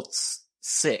Thor's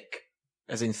sick,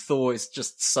 as in Thor is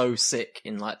just so sick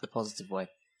in like the positive way.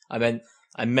 I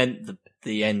meant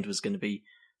the end was going to be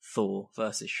Thor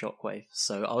versus Shockwave,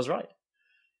 so I was right.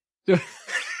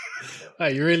 Oh,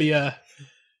 you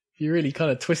really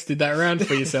kind of twisted that around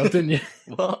for yourself, didn't you?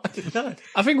 Well, I didn't know.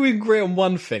 I think we agree on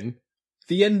one thing.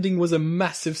 The ending was a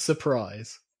massive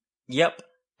surprise. Yep,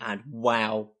 and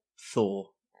wow, Thor.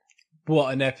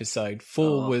 What an episode.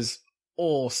 Thor was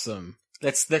awesome.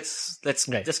 Let's get to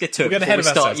it. We're getting ahead of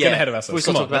ourselves.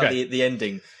 We'll talk about the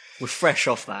ending. We're fresh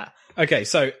off that. Okay,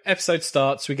 so episode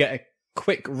starts. We get a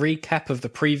quick recap of the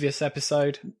previous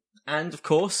episode. And, of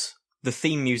course, the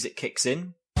theme music kicks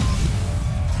in.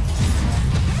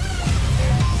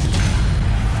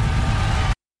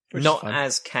 Not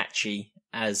as catchy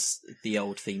as the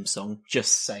old theme song,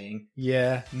 just saying.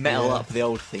 Yeah. Metal up the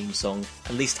old theme song.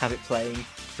 At least have it playing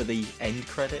for the end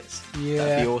credits. Yeah.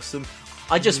 That'd be awesome.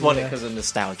 I just want it because of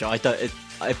nostalgia.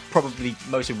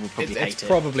 Most people will probably hate it. It's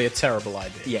probably a terrible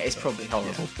idea. Yeah, it's probably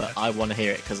horrible, but I want to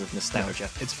hear it because of nostalgia.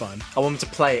 It's fine. I want them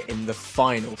to play it in the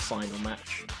final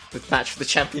match. The match for the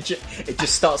championship. It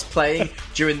just starts playing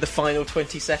during the final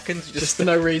 20 seconds. Just for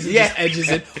no reason, just edges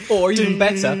it. Or even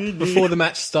better, before the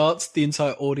match starts, the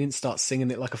entire audience starts singing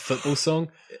it like a football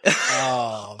song.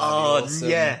 Oh, that'd be awesome.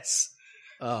 Yes.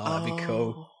 Oh, that'd be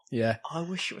cool. Yeah. I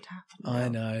wish it would happen. I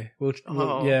know. We'll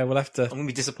have to. I'm going to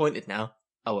be disappointed now.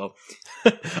 Oh well.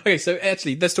 Okay, so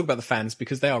actually, let's talk about the fans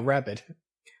because they are rabid.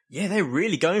 Yeah, they're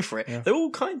really going for it. Yeah. They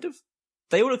all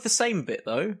look the same bit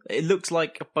though. It looks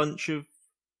like a bunch of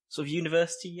sort of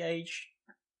university age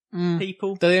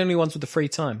people. They're the only ones with the free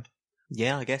time.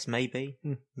 Yeah, I guess maybe.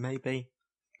 Maybe.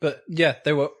 But yeah,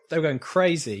 they were going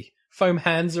crazy. Foam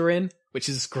hands are in, which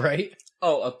is great.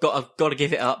 Oh, I've got to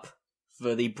give it up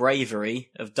for the bravery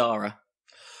of Dara.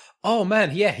 Oh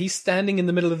man, yeah, he's standing in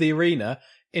the middle of the arena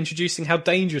introducing how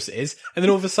dangerous it is, and then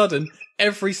all of a sudden,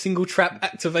 every single trap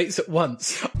activates at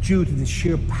once. Due to the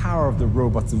sheer power of the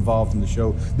robots involved in the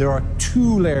show, there are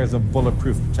 2 layers of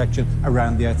bulletproof protection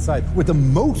around the outside, with a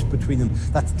moat between them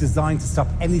that's designed to stop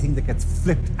anything that gets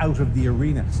flipped out of the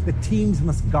arena. The teams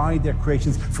must guide their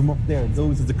creations from up there,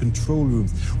 those are the control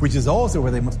rooms, which is also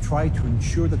where they must try to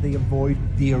ensure that they avoid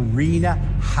the arena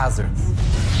hazards.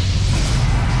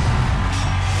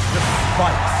 The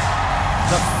spikes,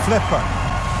 the flipper,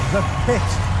 the pit,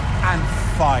 and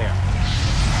fire.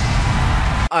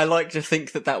 I like to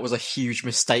think that was a huge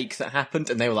mistake that happened,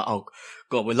 and they were like, oh,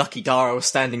 God, we're lucky Dara was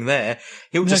standing there.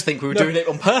 He'll just think we were doing it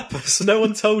on purpose. No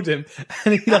one told him,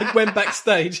 and he went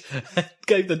backstage and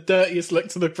gave the dirtiest look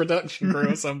to the production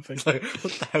crew or something. Like,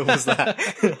 what the hell was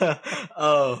that?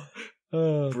 oh,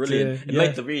 brilliant. Dear. It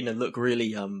made the arena look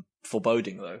really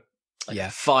foreboding, though.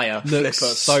 Like fire, looks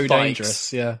flipper, so spikes.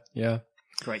 Dangerous. Yeah.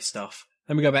 Great stuff.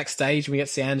 Then we go backstage and we get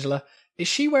to see Angela. Is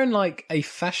she wearing like a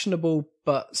fashionable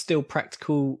but still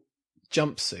practical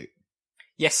jumpsuit?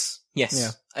 Yes. Yeah.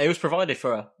 It was provided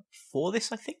for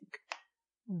this, I think.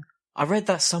 I read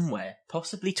that somewhere.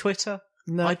 Possibly Twitter?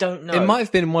 No. I don't know. It might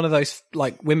have been one of those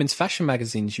like women's fashion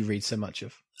magazines you read so much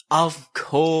of. Of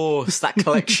course, that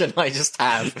collection I just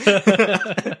have.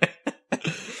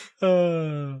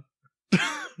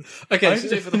 Okay, I do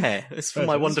it for the hair. It's for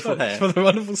my wonderful hair. For the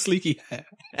wonderful sleeky hair.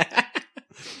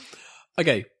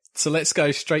 Okay, so let's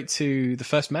go straight to the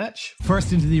first match.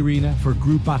 First into the arena for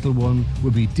Group Battle 1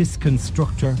 will be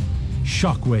Disconstructor,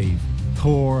 Shockwave,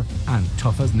 Thor, and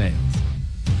Tough as Nails.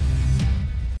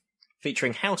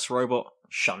 Featuring house robot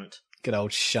Shunt. Good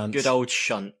old Shunt.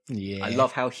 Yeah. I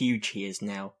love how huge he is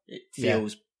now. It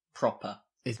feels proper.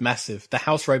 It's massive. The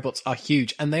house robots are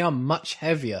huge, and they are much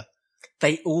heavier.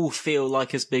 They all feel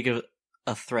like as big of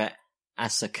a threat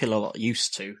as Sir Kilowog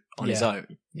used to on his own.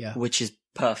 Yeah. Which is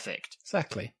perfect.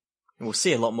 Exactly. And we'll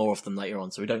see a lot more of them later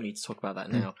on, so we don't need to talk about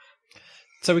that now.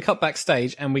 So we cut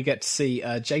backstage and we get to see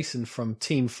Jason from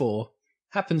Team 4.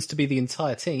 Happens to be the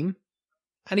entire team.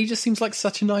 And he just seems like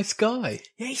such a nice guy.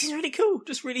 Yeah, he seems really cool,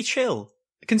 just really chill.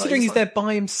 Considering he's there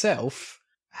by himself,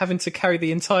 having to carry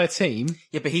the entire team.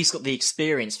 Yeah, but he's got the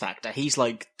experience factor. He's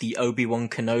like the Obi-Wan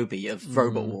Kenobi of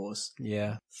Robot Wars.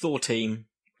 Yeah. Thor team,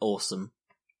 awesome.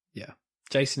 Yeah.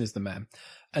 Jason is the man.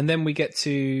 And then we get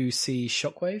to see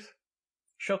Shockwave.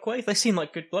 Shockwave? They seem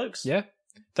like good blokes. Yeah.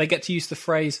 They get to use the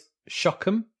phrase shock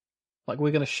 'em. Like,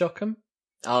 we're going to shock 'em.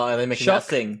 Oh, are they making that a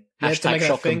thing? Yeah, Hashtag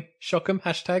shock 'em. Shock 'em,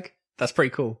 hashtag. That's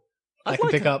pretty cool. I can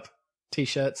pick up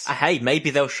t-shirts. Hey, maybe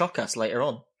they'll shock us later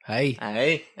on. Hey.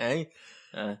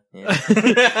 Yeah.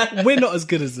 We're not as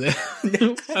good as this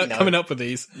coming up with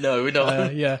these. No, we're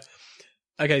not. Yeah.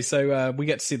 Okay, so we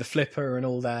get to see the flipper and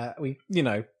all that.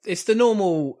 It's the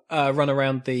normal run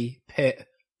around the pit,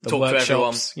 the Talk to everyone.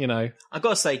 workshops, you know. I've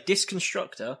got to say,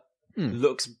 Disconstructor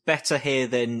looks better here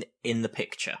than in the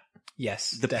picture.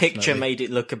 Yes, The definitely. picture made it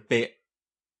look a bit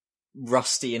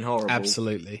rusty and horrible.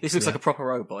 Absolutely. This looks Yeah. like a proper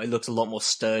robot. It looks a lot more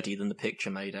sturdy than the picture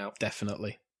made out.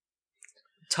 Definitely.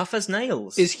 Tough as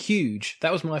nails. Is huge.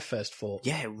 That was my first thought.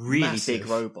 Yeah, really Massive. big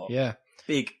robot. Yeah.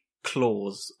 Big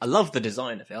claws. I love the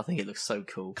design of it. I think it looks so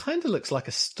cool. Kind of looks like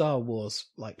a Star Wars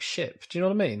like ship. Do you know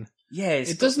what I mean? Yeah,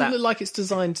 it doesn't look like it's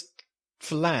designed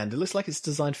for land. It looks like it's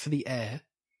designed for the air.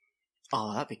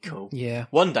 Oh, that'd be cool. Yeah.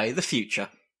 One day, the future.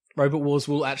 Robot Wars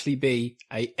will actually be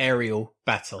a aerial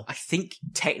battle. I think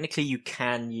technically you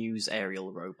can use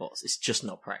aerial robots. It's just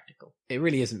not practical. It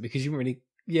really isn't because you wouldn't really.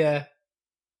 Yeah.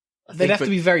 I They'd think have to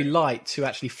be very light to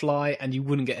actually fly, and you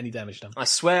wouldn't get any damage done. I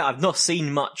swear I've not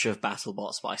seen much of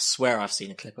BattleBots, but I swear I've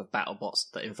seen a clip of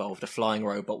BattleBots that involved a flying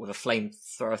robot with a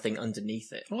flamethrower thing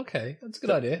underneath it. Okay, that's a good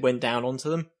idea. Went down onto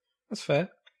them. That's fair.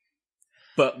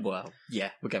 But, well,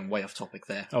 yeah, we're going way off topic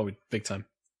there. Oh, big time.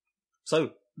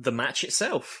 So, the match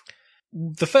itself.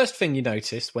 The first thing you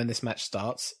notice when this match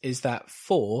starts is that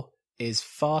Thor is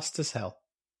fast as hell.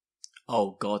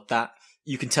 Oh god, that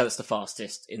you can tell it's the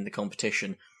fastest in the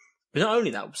competition. But not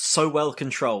only that, so well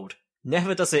controlled.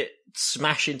 Never does it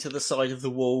smash into the side of the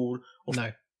wall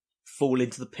or fall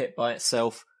into the pit by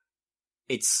itself.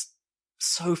 It's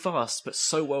so fast, but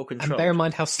so well controlled. And bear in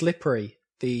mind how slippery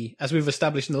as we've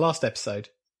established in the last episode,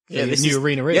 yeah, the new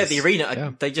arena is. Yeah, the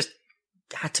arena, they just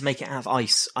had to make it out of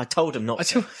ice. I told them not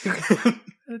to.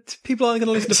 People aren't going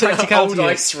to listen to practicality. Old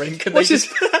ice rink, and they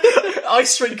just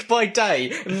ice rink by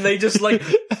day, and they just like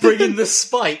bring in the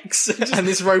spikes and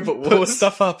this robot put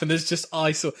stuff up, and there's just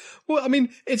ice. Well, I mean,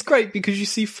 it's great because you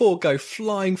see Thor go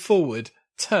flying forward,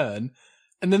 turn,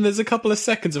 and then there's a couple of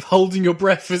seconds of holding your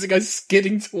breath as it goes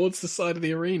skidding towards the side of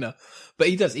the arena. But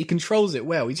he controls it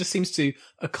well. He just seems to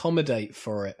accommodate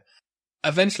for it.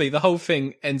 Eventually, the whole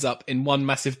thing ends up in one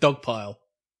massive dog pile,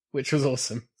 which was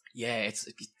awesome. Yeah,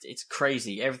 it's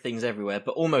crazy. Everything's everywhere,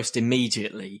 but almost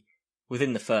immediately,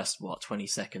 within the first 20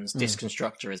 seconds,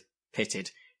 Disconstructor is pitted.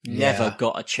 Never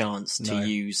got a chance to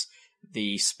use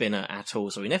the spinner at all,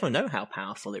 so we never know how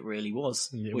powerful it really was,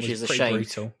 which is a shame.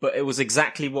 Brutal. But it was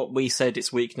exactly what we said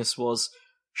its weakness was.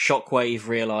 Shockwave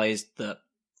realised that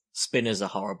spinners are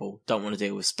horrible. Don't want to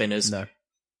deal with spinners. No,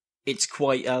 it's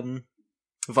quite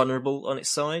vulnerable on its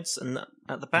sides and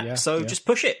at the back, just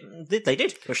push it. They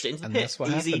did push it into the pit. That's what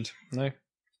easy. happened. No,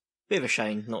 bit of a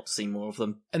shame not to see more of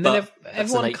them. And then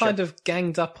everyone kind of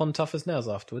ganged up on Tough as Nails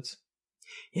afterwards.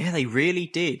 Yeah, they really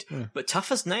did. But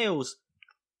Tough as Nails,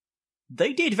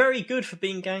 they did very good for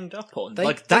being ganged up on.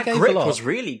 That grip was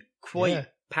really quite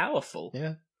powerful.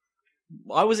 Yeah,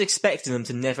 I was expecting them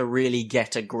to never really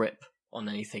get a grip on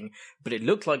anything, but it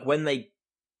looked like when they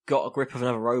got a grip of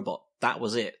another robot, that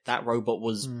was it. That robot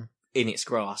was in its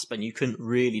grasp, and you couldn't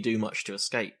really do much to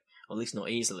escape, or at least not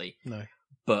easily. No.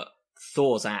 But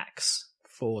Thor's axe,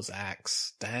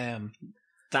 damn,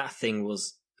 that thing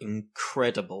was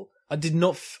incredible.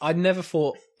 I never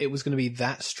thought it was going to be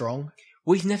that strong.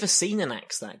 We've never seen an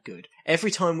axe that good.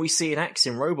 Every time we see an axe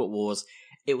in Robot Wars,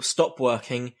 it will stop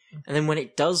working, and then when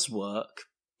it does work,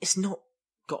 it's not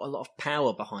got a lot of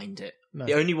power behind it. No.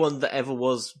 The only one that ever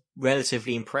was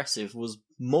relatively impressive was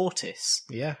Mortis.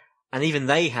 Yeah. And even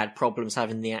they had problems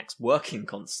having the axe working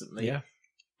constantly. Yeah.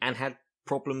 And had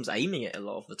problems aiming it a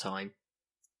lot of the time.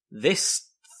 This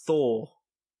Thor,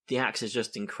 the axe is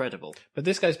just incredible. But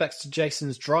this goes back to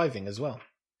Jason's driving as well.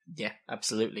 Yeah,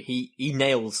 absolutely. He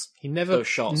nails those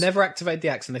shots. Never activated the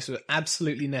axe unless it was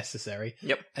absolutely necessary.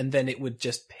 Yep. And then it would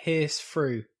just pierce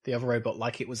through the other robot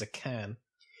like it was a can.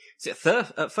 See, at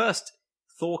first,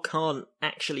 Thor can't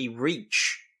actually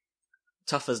reach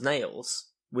Tough as Nails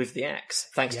with the axe,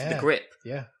 thanks to the grip.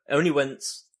 Yeah. Only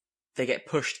once they get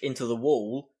pushed into the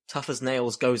wall, Tough as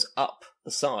Nails goes up the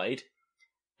side,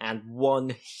 and one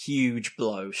huge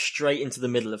blow straight into the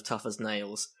middle of Tough as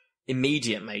Nails.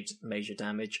 immediate major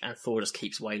damage, and Thor just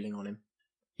keeps wailing on him.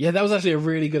 Yeah, that was actually a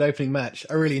really good opening match.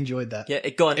 I really enjoyed that. Yeah,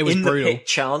 it got an It was in brutal. the pit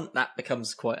chant. That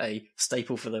becomes quite a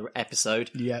staple for the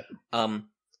episode. Yeah.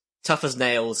 Tough as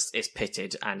Nails is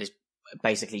pitted and is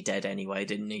basically dead anyway.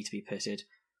 Didn't need to be pitted.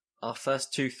 Our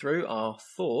first two through are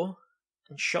Thor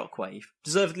and Shockwave.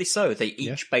 Deservedly so. They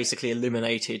each basically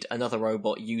eliminated another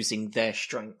robot using their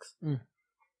strength. Mm.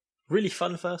 Really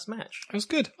fun first match. It was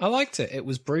good. I liked it. It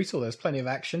was brutal. There was plenty of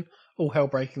action. All hell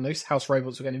breaking loose. House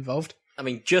robots were getting involved. I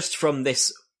mean, just from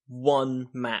this one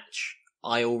match,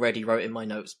 I already wrote in my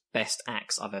notes, best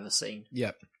axe I've ever seen.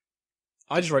 Yep.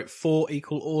 I just wrote 4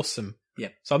 equal awesome. Yeah.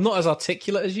 So I'm not as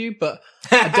articulate as you, but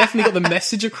I definitely got the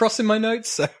message across in my notes.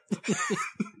 So.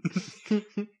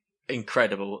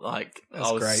 Incredible. Like, That's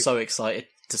I was great. so excited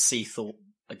to see Thor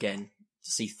again.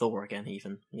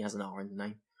 Even. He has an R in the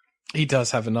name. He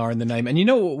does have an R in the name. And you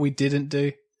know what we didn't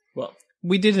do? What?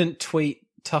 We didn't tweet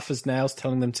Tough as Nails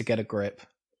telling them to get a grip.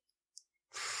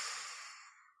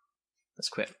 Let's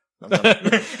quit.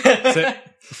 That's it.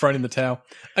 Thrown in the towel.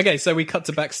 Okay, so we cut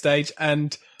to backstage,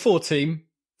 and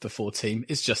the 4 team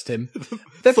is just him.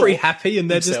 They're pretty happy,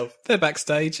 and they're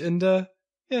backstage, and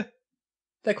yeah,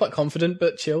 they're quite confident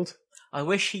but chilled. I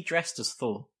wish he dressed as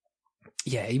Thor.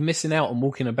 Yeah, he's missing out on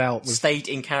walking about. Stayed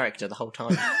in character the whole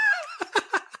time.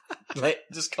 Like,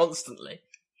 just constantly.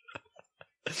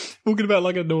 Walking about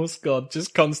like a Norse god,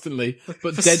 just constantly,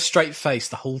 but dead straight face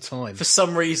the whole time. For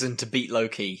some reason, to beat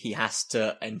Loki, he has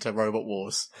to enter Robot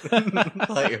Wars.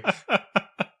 Like,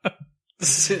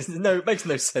 no, it makes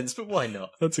no sense, but why not?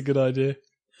 That's a good idea.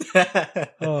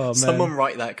 Oh man! Someone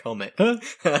write that comic. Huh?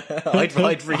 I'd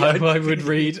read. I would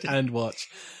read and watch.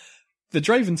 The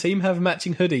Draven team have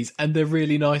matching hoodies, and they're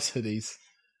really nice hoodies.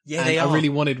 Yeah, and they are. I really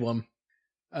wanted one.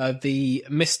 The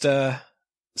Mr.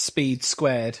 Speed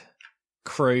Squared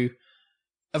crew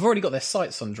have already got their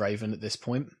sights on Draven at this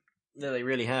point. No, they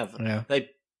really have. Yeah.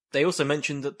 They also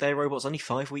mentioned that their robot's only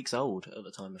 5 weeks old at the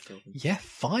time of filming. Yeah,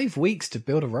 5 weeks to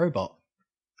build a robot.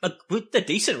 They're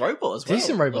decent robot as well.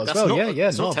 Decent robot Like, as well,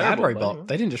 that's not a bad terrible, robot. but,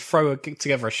 They didn't just throw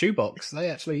together a shoebox.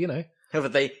 They actually, However,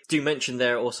 they do mention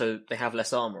they have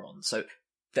less armour on, so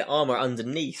their armour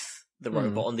underneath the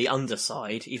robot on the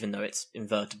underside, even though it's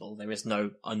invertible, there is no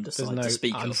underside there's no to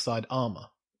speak of. underside armour.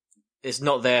 It's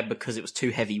not there because it was too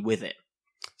heavy with it.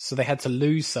 So they had to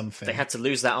lose something. They had to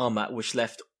lose that armour, which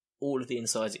left all of the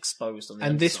insides exposed on the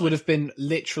And underside. this would have been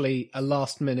literally a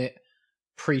last-minute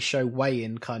pre-show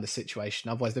weigh-in kind of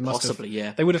situation. Otherwise, they must Possibly,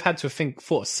 yeah. They would have had to have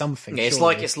thought of something. Yeah,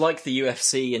 surely. it's like the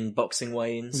UFC and boxing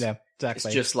weigh-ins. Yeah, exactly.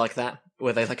 It's just like that,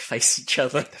 where they like face each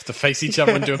other. They have to face each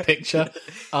other and do a picture.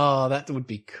 Oh, that would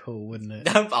be cool, wouldn't it?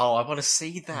 Oh, I want to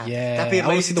see that. Yeah, that'd be I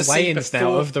want to see amazing the to see weigh-ins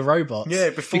now of the robots. Yeah,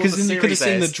 before because the then you could have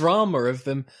series seen the airs. drama of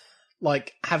them,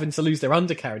 like having to lose their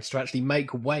undercarriage to actually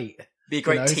make weight. Be a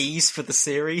great tease for the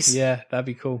series. Yeah, that'd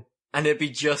be cool. And it'd be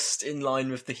just in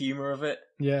line with the humour of it.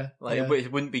 Yeah, Like, yeah. it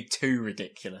wouldn't be too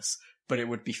ridiculous, but it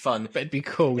would be fun. But it'd be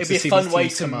cool. It'd to be a see fun these way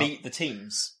teams to come up. meet the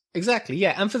teams. Exactly,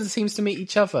 yeah, and for the teams to meet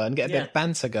each other and get a bit of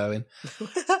banter going,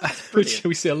 which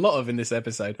we see a lot of in this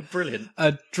episode. Brilliant.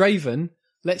 Draven,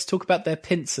 let's talk about their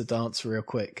pincer dance real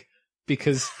quick,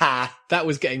 because that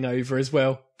was getting over as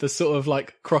well. The sort of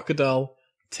like crocodile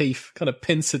teeth kind of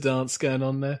pincer dance going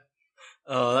on there.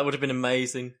 Oh, that would have been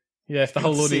amazing. Yeah, if the Good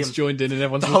whole to see audience him. joined in and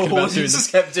everyone's The talking whole about doing audience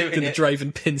just kept doing the it.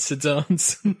 Draven pincer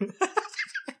dance.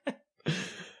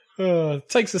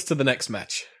 Takes us to the next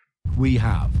match. We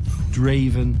have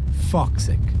Draven,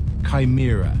 Foxic,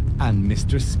 Chimera, and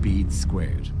Mr. Speed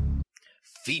Squared.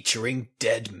 Featuring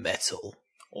Dead Metal.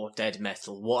 Or Dead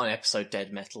Metal. What an episode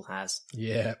Dead Metal has.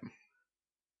 Yeah.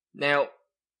 Now,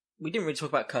 we didn't really talk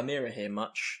about Chimera here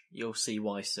much. You'll see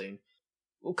why soon.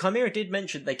 Well, Chimera did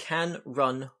mention they can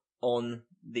run on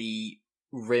the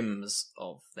rims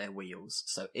of their wheels.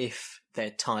 So if their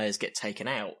tyres get taken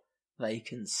out, they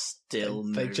can still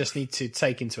move. They just need to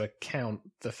take into account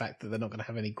the fact that they're not going to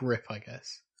have any grip, I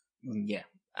guess. Yeah,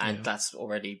 and that's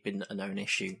already been a known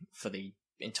issue for the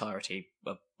entirety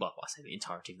of, well, I say the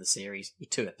entirety of the series. We're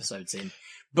 2 episodes in.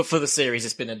 But for the series,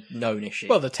 it's been a known issue.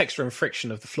 Well, the texture and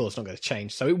friction of the floor is not going to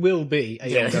change, so it will be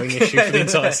a ongoing issue for the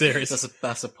entire series.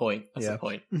 That's a point. That's Yeah. a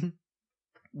point.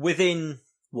 Within,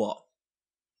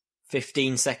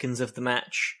 15 seconds of the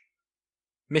match,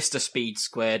 Mr. Speed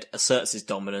Squared asserts his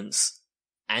dominance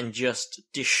and just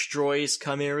destroys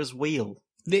Chimera's wheel.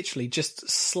 Literally just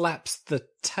slaps the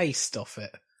taste off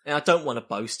it. Now, I don't want to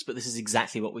boast, but this is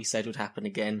exactly what we said would happen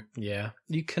again. Yeah.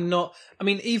 You cannot... I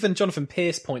mean, even Jonathan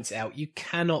Pierce points out, you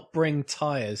cannot bring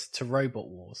tyres to Robot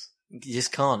Wars. You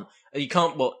just can't. You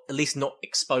can't, at least not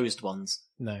exposed ones.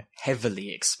 No.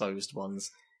 Heavily exposed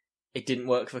ones. It didn't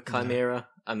work for Chimera.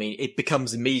 I mean, it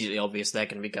becomes immediately obvious they're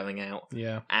going to be going out.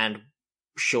 Yeah. And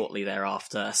shortly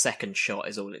thereafter, a second shot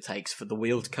is all it takes for the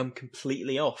wheel to come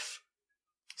completely off.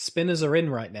 Spinners are in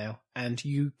right now, and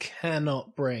you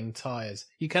cannot bring tyres.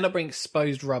 You cannot bring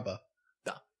exposed rubber.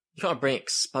 You can't bring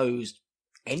exposed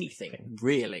anything,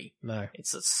 really. No.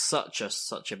 It's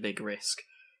such a big risk.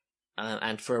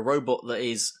 And for a robot that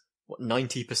is,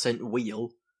 90%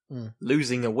 wheel,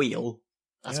 losing a wheel,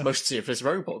 that's most of this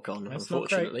robot gone,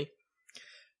 unfortunately.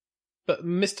 But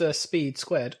Mr. Speed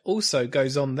Squared also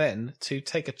goes on then to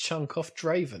take a chunk off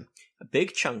Draven. A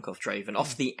big chunk off Draven,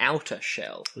 off the outer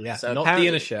shell. Yeah, so not the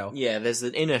inner shell. Yeah, there's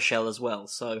an inner shell as well,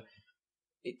 so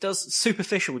it does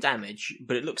superficial damage,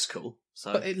 but it looks cool.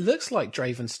 So. But it looks like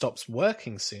Draven stops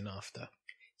working soon after.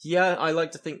 Yeah, I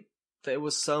like to think there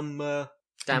was some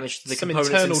damage to the some components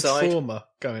internal inside. trauma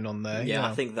going on there. Yeah,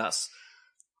 I think that's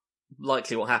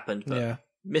likely what happened. But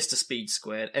Mr. Speed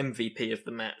Squared, MVP of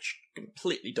the match,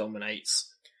 completely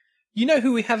dominates. You know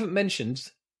who we haven't mentioned?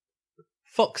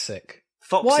 Foxic.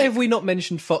 Why have we not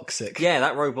mentioned Foxic? Yeah,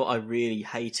 that robot I really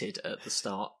hated at the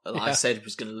start. I said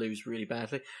was going to lose really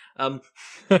badly.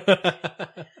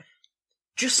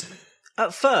 Just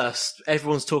at first,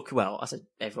 everyone's talking. Well, I said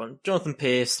everyone. Jonathan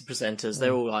Pierce, the presenters,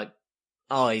 they're all like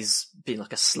eyes being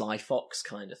like a Sly Fox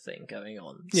kind of thing going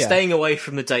on, staying away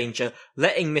from the danger,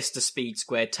 letting Mr. Speed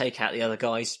Squared take out the other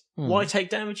guys. Why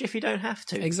take damage if you don't have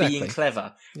to? Exactly. Being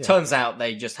clever. Yeah. Turns out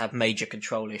they just have major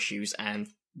control issues and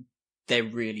they're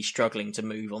really struggling to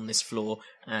move on this floor,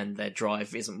 and their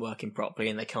drive isn't working properly,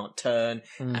 and they can't turn.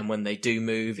 And when they do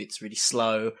move, it's really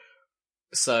slow.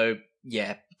 So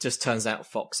yeah, it just turns out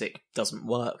Foxic doesn't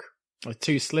work.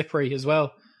 Too slippery as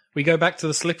well. We go back to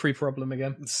the slippery problem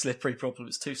again. The slippery problem.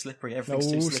 It's too slippery.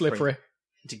 Everything's too slippery.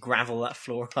 To gravel that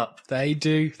floor up. They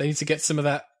do. They need to get some of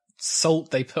that salt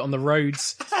they put on the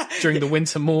roads during the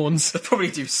winter morns. They'll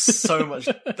probably do so much.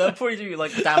 They'll probably do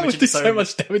like damage. That would do so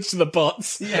much damage to the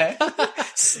bots. Yeah.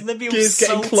 They'll be all Gears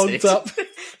getting clogged up.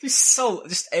 There's salt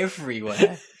just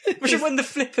everywhere. Especially when the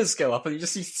flippers go up and you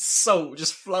just see salt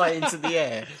just fly into the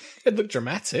air. It'd look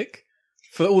dramatic.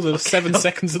 For all the 7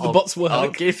 seconds that the bots work. I'll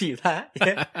give you that.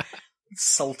 Yeah.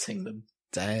 Salting them.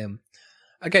 Damn.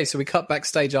 Okay, so we cut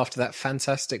backstage after that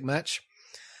fantastic match.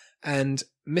 And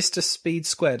Mr. Speed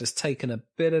Squared has taken a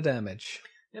bit of damage.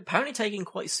 Apparently taking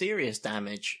quite serious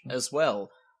damage as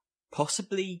well.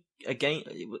 Possibly, again,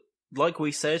 like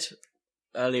we said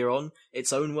earlier on,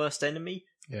 its own worst enemy.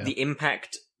 Yeah. The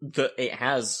impact that it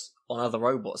has on other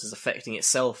robots is affecting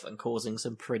itself and causing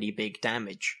some pretty big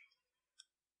damage.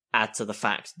 Add to the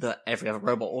fact that every other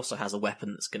robot also has a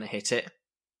weapon that's going to hit it.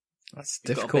 That's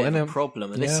You've difficult, got a bit isn't of a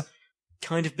problem, and this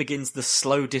kind of begins the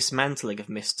slow dismantling of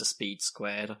Mr. Speed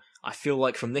Squared. I feel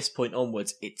like from this point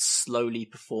onwards, it slowly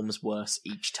performs worse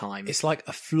each time. It's like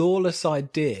a flawless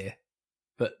idea,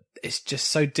 but it's just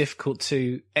so difficult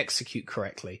to execute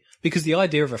correctly. Because the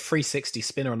idea of a 360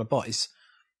 spinner on a bot is,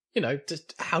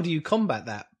 just how do you combat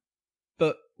that?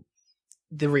 But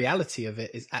the reality of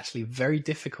it is actually very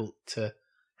difficult to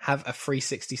have a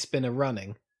 360 spinner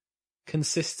running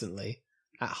consistently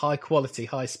at high quality,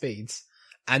 high speeds,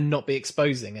 and not be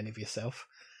exposing any of yourself.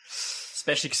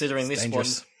 Especially considering It's this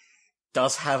dangerous. one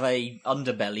does have a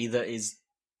underbelly that is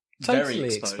Totally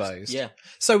very exposed. Yeah.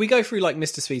 So we go through like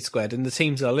Mr. Speed Squared, and the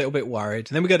teams are a little bit worried.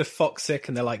 And then we go to Foxic,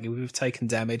 and they're like, we've taken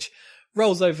damage.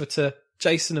 Rolls over to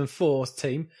Jason and Four's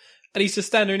team, and he's just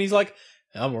standing there and he's like,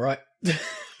 I'm alright.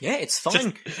 Yeah, it's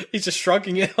fine. He's just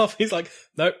shrugging it off. He's like,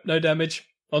 nope, no damage.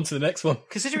 On to the next one.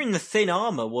 Considering the thin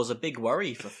armour was a big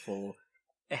worry for Thor,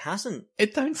 it hasn't.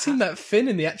 It don't seem that thin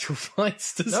in the actual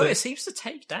fights, does No, it? it seems to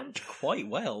take damage quite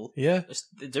well. Yeah.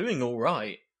 They're doing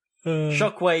alright.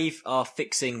 Shockwave are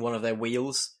fixing one of their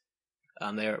wheels.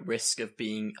 They're at risk of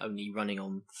being only running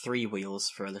on 3 wheels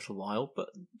for a little while, but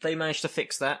they managed to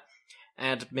fix that.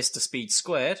 And Mr. Speed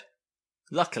Squared,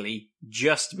 luckily,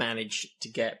 just managed to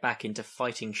get back into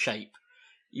fighting shape.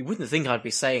 You wouldn't think I'd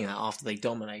be saying that after they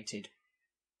dominated.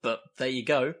 But there you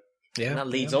go. Yeah, and that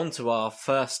leads on to our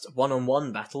first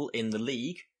one-on-one battle in the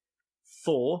league.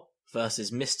 Thor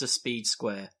versus Mr. Speed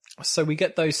Square. So we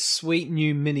get those sweet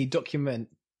new mini documentaries.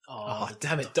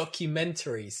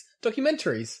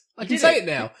 Documentaries. I can say it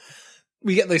now.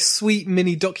 We get those sweet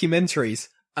mini documentaries.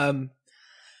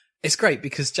 It's great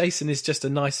because Jason is just a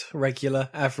nice, regular,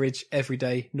 average,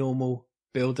 everyday, normal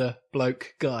builder,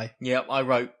 bloke guy. Yeah, I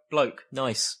wrote bloke.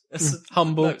 Nice.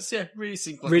 Humble. Notes, yeah, really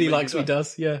seems like really a likes good what he guy.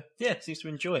 does, yeah. Yeah, seems to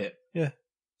enjoy it. Yeah.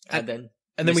 And then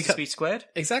we Mr. Speed Squared.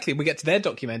 Exactly. We get to their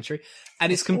documentary,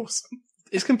 and it's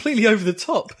it's completely over the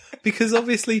top because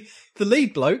obviously the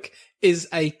lead bloke is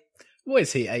a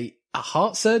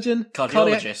heart surgeon,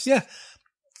 Cardiologist. Yeah.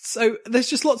 So there's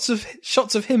just lots of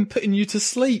shots of him putting you to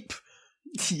sleep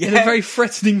in a very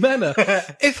threatening manner.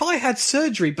 If I had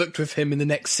surgery booked with him in the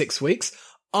next 6 weeks,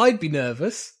 I'd be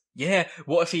nervous. Yeah,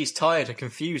 what if he's tired and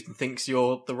confused and thinks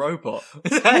you're the robot?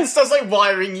 It starts like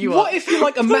wiring you up. What if you're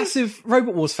like a massive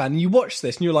Robot Wars fan and you watch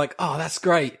this and you're like, oh, that's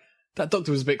great. That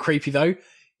doctor was a bit creepy though.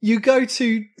 You go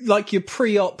to like your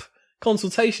pre-op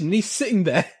consultation and he's sitting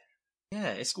there.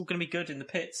 Yeah, it's all going to be good in the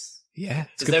pits. Yeah.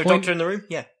 Is there a doctor in the room?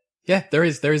 Yeah. Yeah, there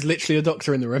is. There is literally a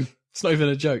doctor in the room. It's not even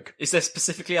a joke. Is there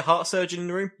specifically a heart surgeon in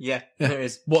the room? Yeah, there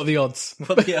is. What are the odds?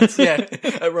 What are the odds? Yeah,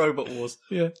 at Robot Wars.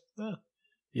 Yeah. Oh.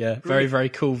 Yeah, very, very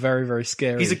cool, very, very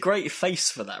scary. He's a great face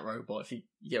for that robot, if you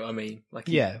get what I mean. Like,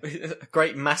 yeah. A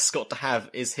great mascot to have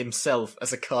is himself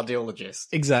as a cardiologist.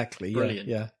 Exactly, Brilliant.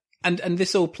 Yeah. And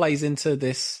this all plays into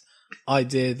this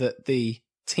idea that the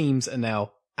teams are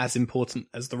now as important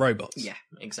as the robots. Yeah,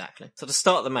 exactly. So to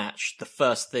start the match, the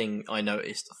first thing I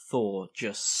noticed, Thor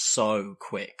just so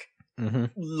quick. Mm-hmm.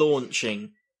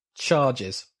 Launching.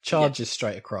 Charges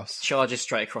straight across. Charges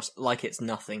straight across like it's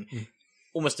nothing.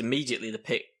 Almost immediately the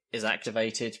pit is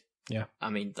activated. Yeah.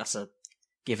 I mean, that's a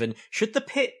given. Should the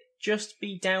pit just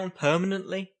be down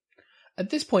permanently? At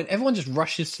this point, everyone just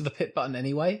rushes to the pit button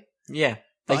anyway. Yeah.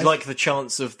 They like the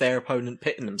chance of their opponent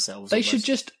pitting themselves. They should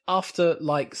just, after,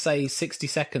 like, say, 60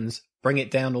 seconds, bring it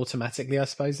down automatically, I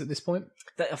suppose, at this point.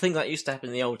 I think that used to happen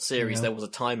in the old series. Yeah. There was a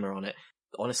timer on it.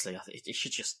 Honestly, I think it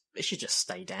should just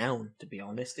stay down, to be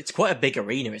honest. It's quite a big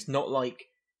arena. It's not like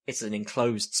it's an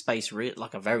enclosed space,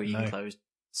 like a very enclosed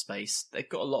space. They've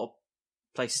got a lot of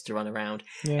places to run around.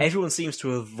 Yeah. Everyone seems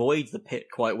to avoid the pit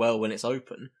quite well when it's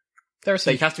open. There are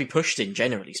some, they have to be pushed in,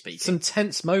 generally speaking. Some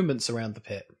tense moments around the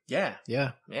pit. Yeah.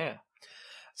 Yeah. Yeah.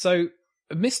 So,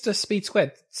 Mr. Speed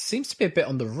Squared seems to be a bit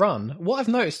on the run. What I've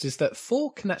noticed is that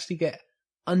Thor can actually get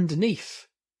underneath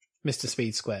Mr.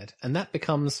 Speed Squared, and that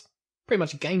becomes pretty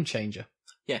much a game changer.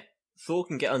 Yeah. Thor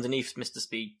can get underneath Mr.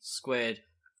 Speed Squared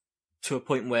to a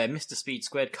point where Mr. Speed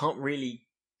Squared can't really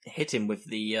hit him with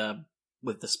the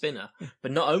spinner.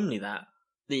 But not only that,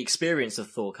 the experience of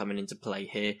Thor coming into play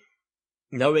here,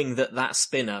 knowing that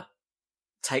spinner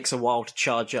takes a while to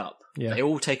charge up. Yeah. They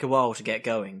all take a while to get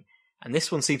going. And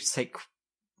this one seems to take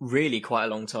really quite a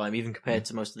long time, even compared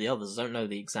to most of the others. I don't know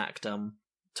the exact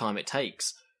time it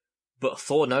takes. But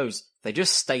Thor knows. They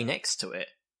just stay next to it.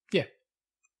 Yeah.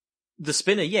 The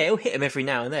spinner, it'll hit him every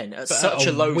now and then at But such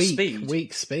at a low speed.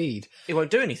 Weak speed. It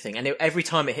won't do anything. And every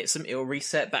time it hits him, it'll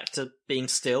reset back to being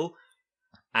still.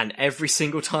 And every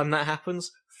single time that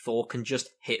happens, Thor can just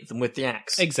hit them with the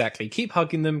axe. Exactly. Keep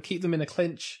hugging them, keep them in a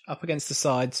clinch, up against the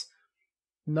sides.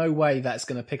 No way that's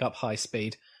going to pick up high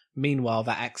speed. Meanwhile,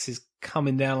 that axe is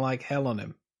coming down like hell on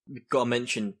him. We've got to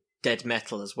mention Dead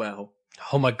Metal as well.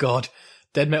 Oh my god.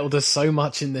 Dead Metal does so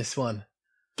much in this one.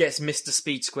 Gets Mr.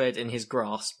 Speed Squared in his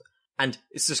grasp. And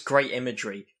it's just great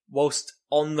imagery. Whilst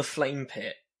on the flame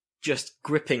pit, just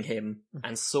gripping him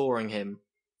and sawing him.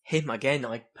 Him, again,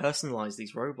 I personalise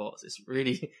these robots. It's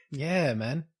really... Yeah,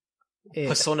 man.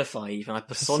 Personify even. I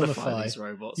personify these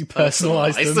robots. You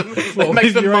personalise them. I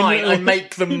make them mine. I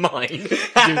make them mine.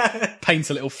 You paint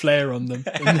a little flare on them.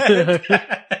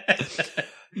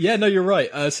 Yeah, no, you're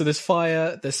right. So there's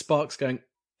fire, there's sparks going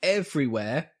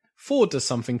everywhere. Ford does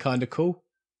something kind of cool.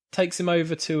 Takes him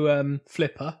over to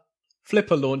Flipper.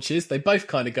 Flipper launches. They both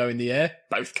kind of go in the air.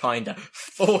 Both kind of.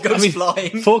 Thor goes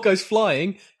flying. Thor goes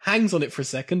flying, hangs on it for a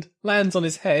second, lands on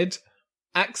his head,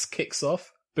 axe kicks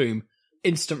off, boom.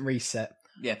 Instant reset.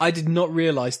 Yeah. I did not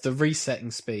realise the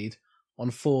resetting speed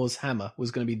on Thor's hammer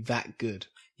was going to be that good.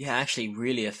 Yeah, actually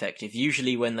really effective.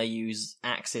 Usually when they use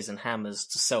axes and hammers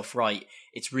to self-right,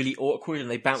 it's really awkward and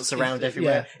they bounce around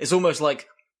everywhere. Yeah. It's almost like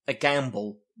a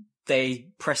gamble.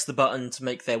 They press the button to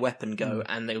make their weapon go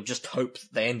and they'll just hope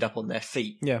that they end up on their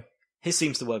feet. Yeah. His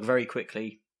seems to work very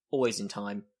quickly, always in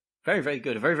time. Very, very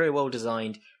good. Very, very well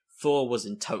designed. Thor was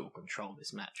in total control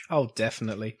this match. Oh,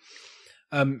 definitely.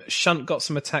 Shunt got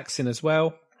some attacks in as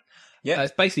well. Yeah.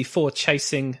 It's basically Thor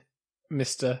chasing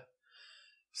Mr.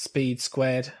 Speed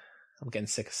Squared. I'm getting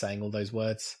sick of saying all those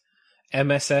words.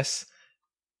 MSS.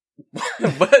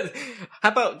 How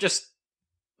about just,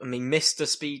 Mr.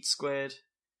 Speed Squared?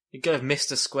 You go with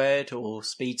Mr. Squared or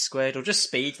Speed Squared or just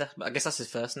Speed. I guess that's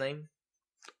his first name.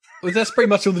 Well, that's pretty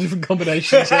much all the different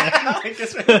combinations. Yeah. I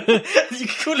guess you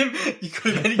call him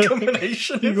any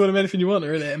combination. You can call him anything you want,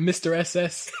 really. Mr.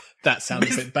 SS. That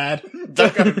sounds a bit bad.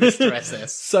 Don't go with Mr.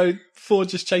 SS. So Thor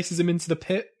just chases him into the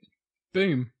pit.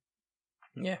 Boom.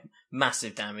 Yeah.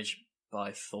 Massive damage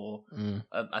by Thor.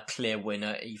 A clear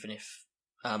winner, even if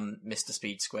Mr.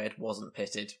 Speed Squared wasn't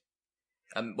pitted.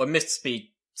 When Mr.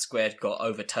 Speed Squared got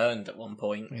overturned at one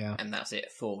point, and that's it.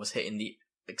 Thor was hitting the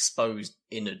exposed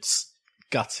innards.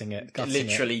 Gutting it.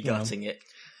 Literally gutting it.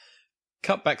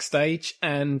 Cut backstage,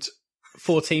 and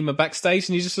 4-team are backstage,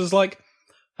 and he just was like,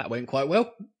 that went quite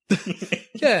well.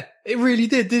 Yeah, it really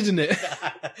did, didn't it?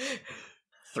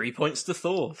 3 points to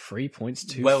Thor. 3 points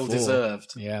to well Thor.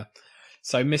 deserved. Yeah.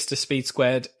 So Mr. Speed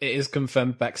Squared, it is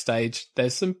confirmed backstage.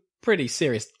 There's some pretty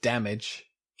serious damage.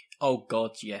 Oh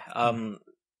god, yeah.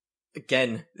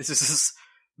 Again, this is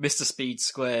Mr. Speed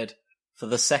Squared for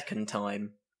the second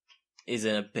time is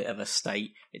in a bit of a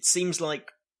state. It seems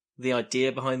like the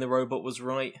idea behind the robot was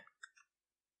right,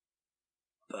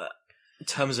 but in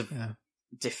terms of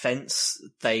defense,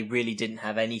 they really didn't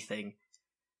have anything,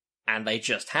 and they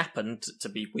just happened to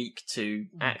be weak to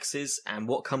axes, and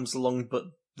what comes along but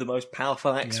the most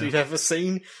powerful axe we've ever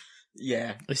seen.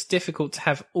 Yeah. It's difficult to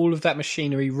have all of that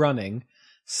machinery running,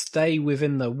 stay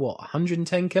within the,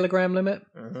 110 kilogram limit,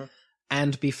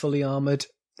 and be fully armoured.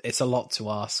 It's a lot to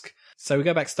ask. So we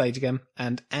go backstage again,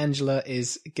 and Angela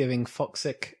is giving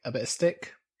Foxic a bit of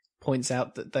stick, points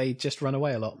out that they just run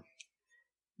away a lot.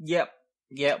 Yep,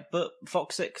 but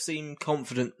Foxic seemed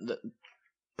confident that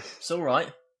it's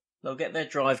alright. They'll get their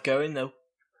drive going, they'll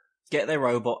get their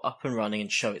robot up and running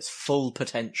and show its full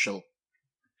potential.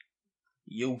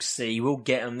 You'll see, we'll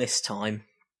get them this time.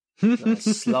 The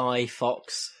Sly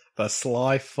Fox. The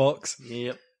Sly Fox.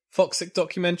 Yep. Foxic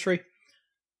documentary.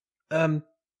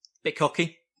 Bit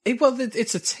cocky.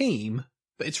 It's a team,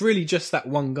 but it's really just that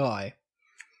one guy.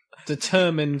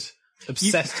 Determined,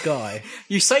 obsessed guy.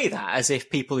 You say that as if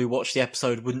people who watch the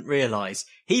episode wouldn't realise.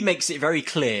 He makes it very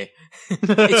clear.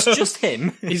 It's just him.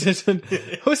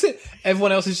 What's it?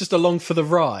 Everyone else is just along for the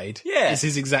ride. Yeah. Is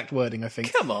his exact wording, I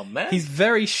think. Come on, man. He's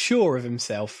very sure of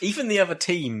himself. Even the other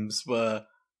teams were,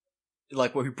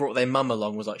 like, who brought their mum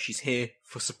along was like, she's here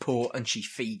for support and she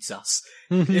feeds us.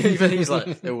 Even he's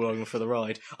like, they're all along for the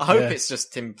ride. I hope it's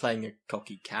just him playing a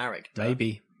cocky character.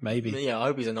 Maybe. Yeah, I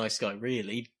hope he's a nice guy,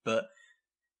 really, but...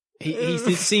 He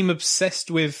did seem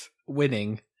obsessed with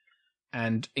winning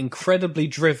and incredibly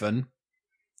driven.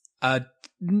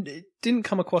 Didn't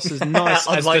come across as nice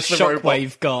as the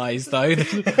Shockwave guys, though.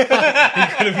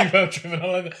 Incredibly well driven. I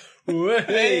like that.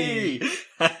 Hey!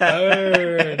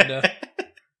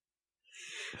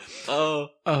 Oh,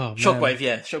 man. Shockwave,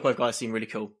 yeah. Shockwave guys seem really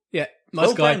cool. Yeah, nice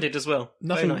well guy. branded as well.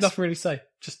 Nothing nice. really to say.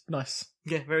 Just nice.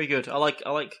 Yeah, very good. I like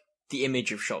the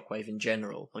image of Shockwave in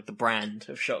general, like the brand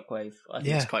of Shockwave. I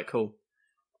think it's quite cool.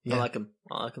 Yeah. I like him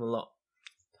a lot.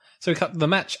 So we cut to the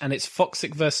match, and it's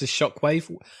Foxic versus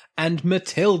Shockwave, and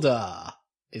Matilda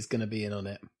is going to be in on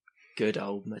it. Good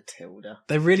old Matilda.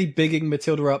 They're really bigging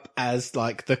Matilda up as,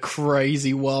 like, the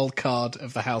crazy wild card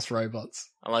of the House Robots.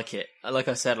 I like it. Like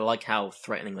I said, I like how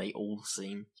threatening they all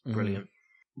seem. Brilliant.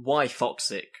 Why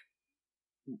Foxic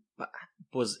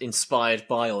was inspired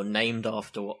by or named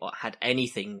after or had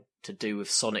anything to do with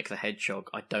Sonic the Hedgehog,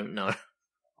 I don't know.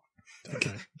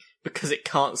 Okay. Because it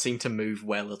can't seem to move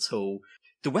well at all.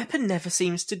 The weapon never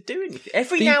seems to do anything.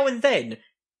 Every now and then...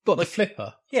 What, the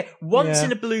flipper? Yeah, once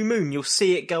in a blue moon you'll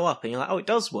see it go up and you're like, oh, it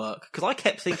does work. Because I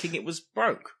kept thinking it was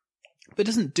broke. But it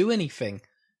doesn't do anything.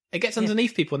 It gets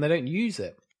underneath people and they don't use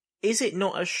it. Is it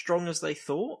not as strong as they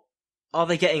thought? Are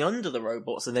they getting under the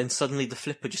robots and then suddenly the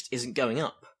flipper just isn't going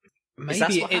up?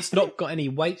 Maybe it's not got any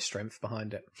weight strength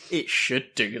behind it. It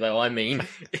should do, though. I mean,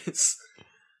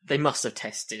 they must have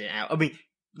tested it out. I mean,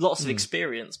 lots of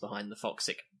experience behind the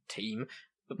Foxic team,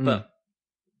 but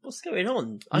what's going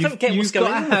on? I don't get what's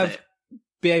going on with it.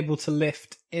 Be able to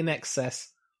lift in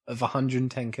excess of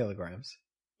 110 kilograms.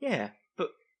 Yeah, but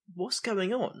what's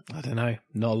going on? I don't know.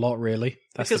 Not a lot, really.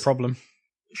 That's the problem.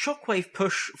 Shockwave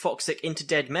push Foxic into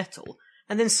dead metal,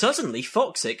 and then suddenly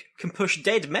Foxic can push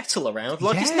dead metal around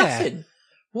like it's nothing.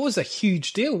 What was a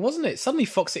huge deal, wasn't it? Suddenly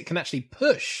Foxic can actually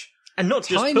push. And not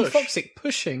just Tiny push. Foxic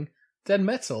pushing dead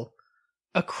metal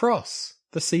across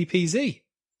the CPZ.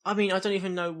 I mean, I don't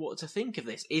even know what to think of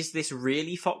this. Is this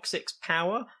really Foxic's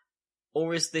power?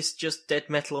 Or is this just dead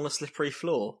metal on a slippery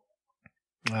floor?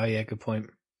 Oh yeah, good point.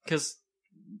 Because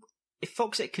if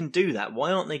Foxic can do that,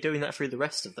 why aren't they doing that through the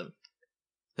rest of them?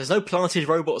 There's no planted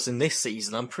robots in this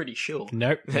season, I'm pretty sure.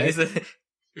 Nope.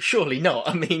 Surely not.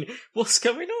 I mean, what's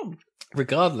going on?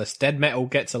 Regardless, dead metal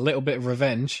gets a little bit of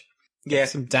revenge. Yeah.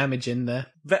 Some damage in there.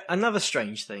 Another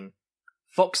strange thing.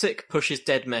 Foxic pushes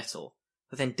dead metal,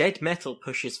 but then dead metal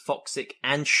pushes Foxic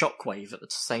and Shockwave at the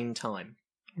same time.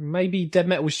 Maybe dead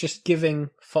metal was just giving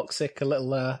Foxic a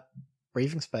little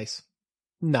breathing space.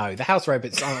 No, the house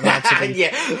robots aren't allowed to be.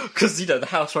 Yeah, because, the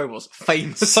house robots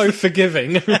famous. So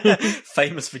forgiving.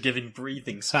 Famous for giving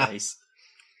breathing space.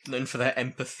 Known for their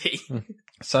empathy.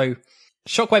 So,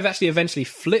 Shockwave actually eventually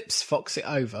flips Foxic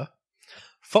over.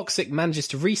 Foxic manages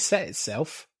to reset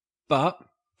itself, but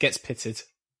gets pitted.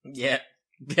 Yeah.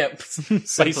 Yep. Simple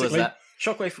as Basically. that.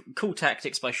 Shockwave, cool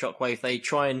tactics by Shockwave. They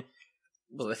try and,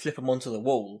 they flip them onto the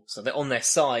wall. So they're on their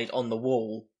side on the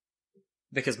wall.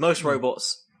 Because most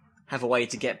robots have a way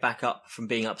to get back up from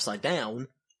being upside down,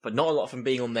 but not a lot from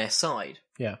being on their side.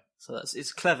 Yeah. So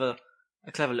it's a clever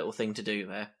little thing to do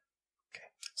there. Okay.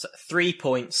 So 3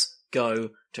 points go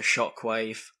to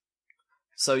Shockwave.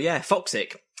 So yeah,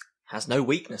 Foxic has no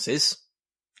weaknesses.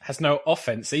 Has no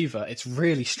offense either. It's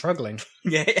really struggling.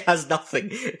 Yeah, it has nothing.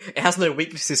 It has no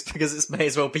weaknesses because it may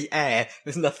as well be air.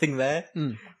 There's nothing there.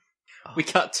 We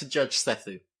cut to Judge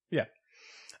Sethu. Yeah.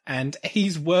 And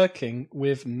he's working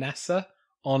with NASA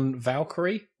on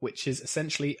Valkyrie, which is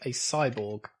essentially a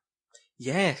cyborg.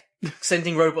 Yeah,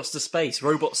 sending robots to space.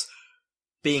 Robots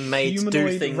being made Humanoid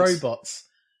to do things. robots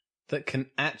that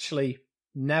can actually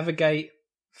navigate,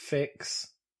 fix,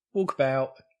 walk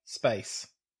about space.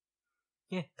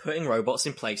 Yeah, putting robots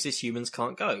in places humans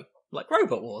can't go. Like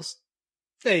Robot Wars.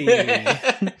 Hey.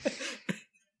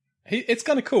 It's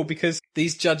kind of cool because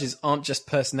these judges aren't just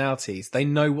personalities. They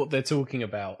know what they're talking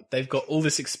about. They've got all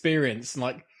this experience and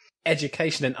like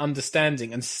education and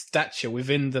understanding and stature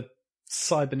within the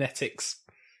cybernetics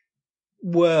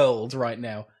world right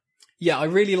now. Yeah, I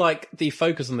really like the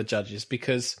focus on the judges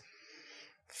because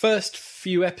first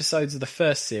few episodes of the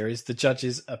first series, the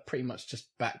judges are pretty much just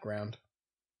background.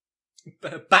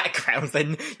 Background,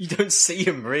 then you don't see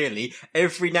him really.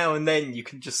 Every now and then you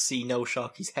can just see Noel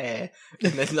Sharkey's hair.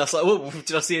 And then that's like, oh,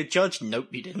 did I see a judge? Nope,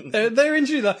 you didn't. They're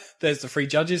injured. There's the 3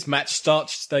 judges. Match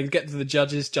starts. They get to the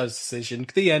judges. Judge decision.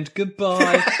 The end.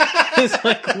 Goodbye. It's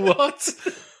like, what?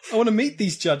 I want to meet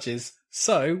these judges.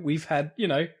 So we've had,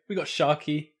 we got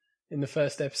Sharkey in the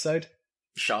first episode.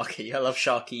 Sharkey. I love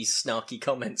Sharkey's snarky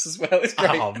comments as well. It's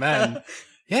great. Oh, man.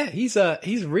 Yeah,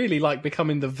 he's really like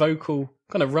becoming the vocal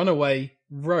kind of runaway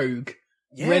rogue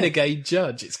renegade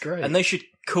judge. It's great. And they should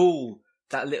call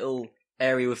that little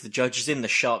area with the judges in the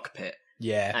Shark Pit.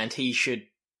 Yeah. And he should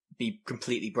be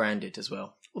completely branded as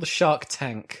well. Or the Shark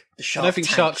Tank. The Shark I don't think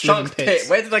Tank. sharks live in Shark pits. Pit.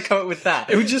 Where did I come up with that?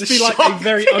 It would just The be like Shark a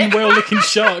very Pit. unwell-looking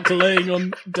shark laying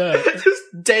on dirt.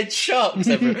 There's dead sharks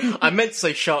everywhere. I meant to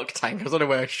say Shark Tank. I don't know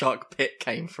where a Shark Pit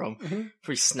came from.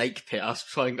 Probably Snake Pit. I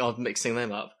was mixing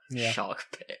them up. Yeah.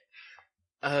 Shark Pit.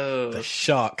 Oh. The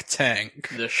Shark Tank.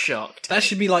 The Shark Tank. That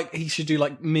should be like, he should do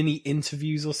like mini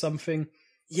interviews or something.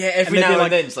 Yeah, every now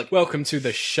and then it's like, welcome to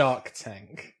the Shark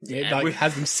Tank. Yeah, It like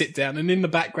has them sit down and in the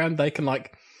background they can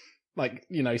like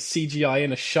CGI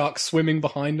in a shark swimming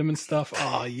behind them and stuff.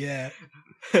 Oh yeah.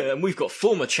 And we've got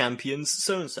former champions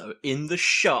so-and-so in the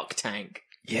Shark Tank.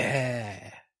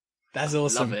 Yeah. That's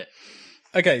awesome. Love it.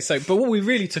 Okay, but what we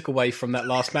really took away from that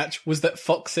last match was that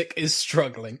Foxic is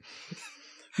struggling.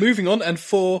 Moving on, and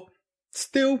 4,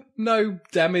 still no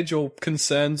damage or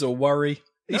concerns or worry.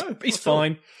 He's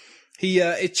fine.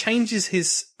 It changes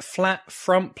his flat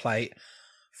front plate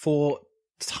for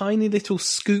tiny little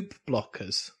scoop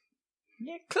blockers.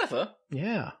 Yeah, clever.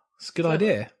 Yeah, it's a good Clever.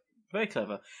 idea. Very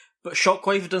clever. But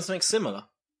Shockwave have done something similar.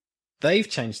 They've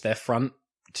changed their front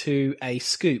to a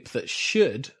scoop that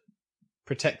should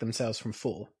protect themselves from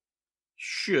 4.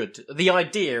 Should. The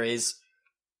idea is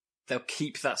they'll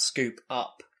keep that scoop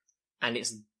up, and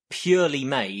it's purely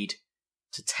made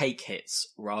to take hits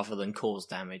rather than cause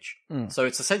damage. So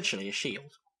it's essentially a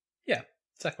shield. Yeah,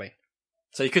 exactly.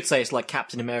 So you could say it's like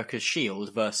Captain America's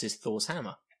shield versus Thor's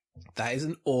hammer. That is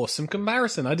an awesome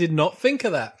comparison. I did not think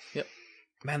of that. Yep.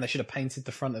 Man, they should have painted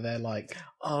the front of their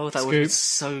Oh, that scoop. would be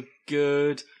so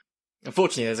good.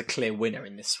 Unfortunately, there's a clear winner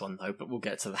in this one, though, but we'll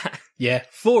get to that. Yeah,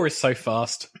 4 is so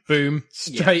fast. Boom,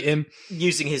 straight in.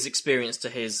 Using his experience to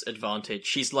his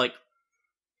advantage. It's like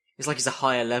he's a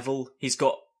higher level. He's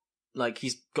got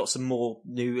some more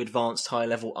new advanced higher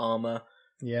level armor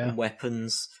and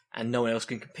weapons, and no one else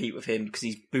can compete with him because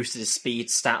he's boosted his speed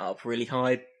stat up really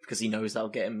high because he knows that'll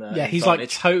get him He's advantage. like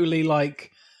totally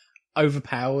like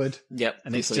overpowered. Yep,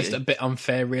 and it's completely. just a bit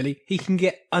unfair, really. He can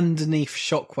get underneath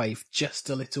Shockwave just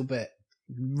a little bit.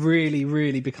 Really,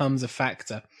 really becomes a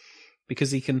factor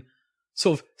because he can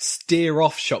sort of steer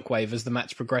off Shockwave as the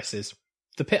match progresses.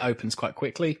 The pit opens quite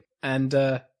quickly, and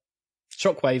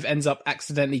Shockwave ends up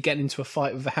accidentally getting into a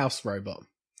fight with a house robot.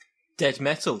 Dead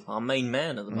Metal, our main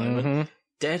man at the moment.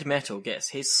 Dead Metal gets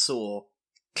his saw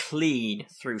clean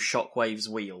through Shockwave's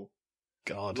wheel.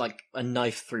 God. Like a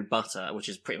knife through butter, which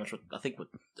is pretty much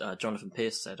what Jonathan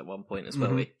Pierce said at one point as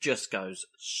well. It just goes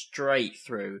straight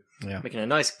through, making a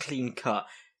nice clean cut.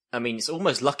 I mean, it's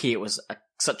almost lucky it was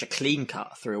such a clean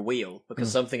cut through a wheel,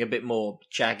 because something a bit more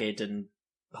jagged and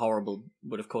horrible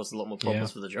would have caused a lot more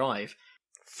problems for the drive.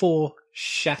 4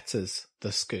 shatters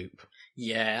the scoop.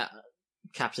 Yeah,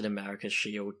 Captain America's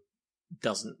shield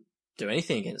doesn't do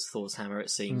anything against Thor's hammer, it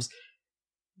seems.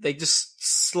 They just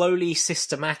slowly,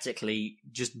 systematically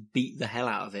just beat the hell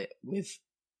out of it with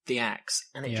the axe,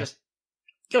 and it just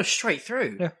goes straight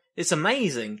through. Yeah. It's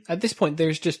amazing. At this point,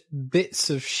 there's just bits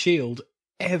of shield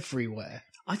everywhere.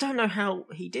 I don't know how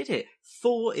he did it.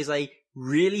 Thor is a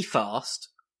really fast,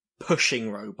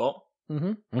 pushing robot,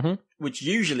 which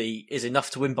usually is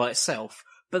enough to win by itself,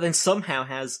 but then somehow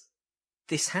has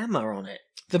this hammer on it.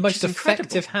 The most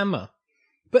effective hammer.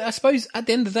 But I suppose at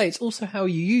the end of the day, it's also how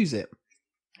you use it.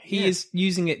 He is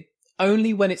using it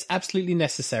only when it's absolutely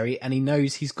necessary, and he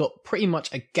knows he's got pretty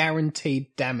much a guaranteed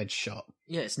damage shot.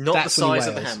 Yeah, it's not That's the when he size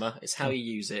of the wails. hammer, it's how you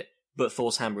use it. But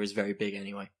Thor's hammer is very big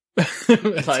anyway.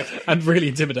 And really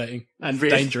intimidating and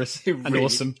Really- dangerous and really-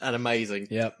 awesome. And amazing.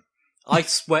 Yep. I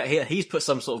swear he's put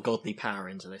some sort of godly power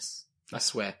into this. I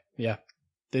swear. Yeah.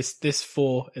 This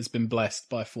Thor has been blessed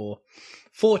by Thor.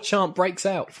 Thor chant breaks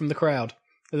out from the crowd.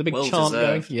 There's a big Well chant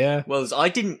deserved. going. Yeah. Well,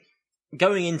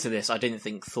 going into this, I didn't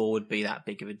think Thor would be that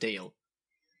big of a deal.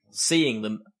 Seeing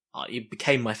them, it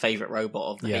became my favourite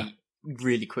robot of the Yeah. heat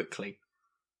really quickly.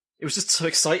 It was just so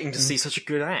exciting to see such a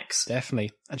good axe.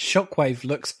 Definitely. And Shockwave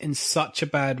looks in such a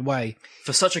bad way.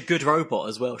 For such a good robot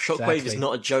as well. Shockwave is Exactly.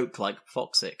 not a joke like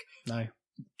Foxic. No.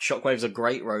 Shockwave's a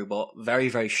great robot, very,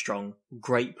 very strong,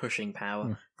 great pushing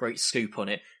power, great scoop on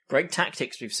it, great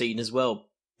tactics we've seen as well,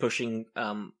 pushing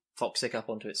Foxic up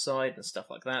onto its side and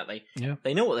stuff like that.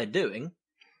 They know what they're doing.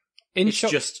 Yeah,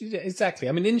 exactly.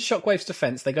 I mean, in Shockwave's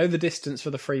defense, they go the distance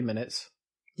for the 3 minutes.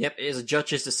 Yep, it is a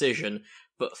judge's decision,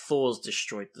 but Thor's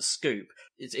destroyed the scoop.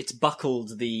 It's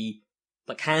buckled the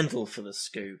handle for the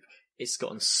scoop. It's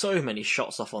gotten so many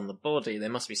shots off on the body. There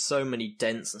must be so many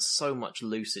dents and so much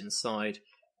loose inside.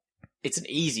 It's an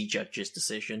easy judge's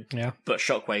decision. Yeah. But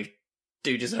Shockwave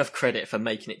do deserve credit for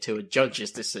making it to a judge's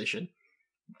decision.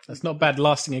 That's not bad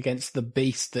lasting against the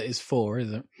beast that is Thor,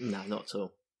 is it? No, not at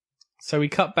all. So we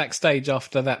cut backstage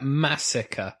after that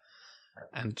massacre,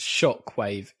 and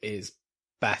Shockwave is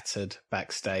battered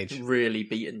backstage. Really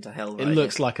beaten to hell. It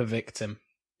looks like a victim.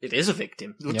 It is a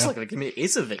victim. It looks Yeah. like a victim. It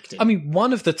is a victim. I mean,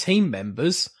 one of the team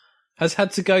members has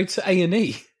had to go to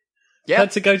A&E. Yeah.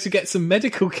 Had to go to get some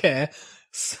medical care.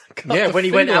 Cut when the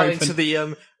he went finger out open. into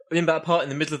the in that part in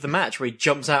the middle of the match where he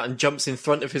jumps out and jumps in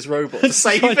front of his robot to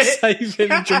save Try to it. save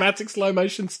him in dramatic slow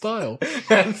motion style.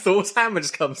 And Thor's hammer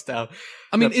just comes down.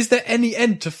 I mean, is there any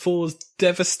end to Thor's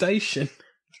devastation?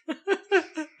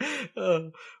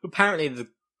 Apparently,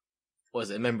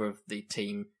 a member of the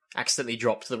team accidentally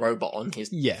dropped the robot on his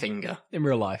finger. In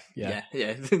real life, yeah.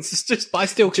 Yeah. It's just, But I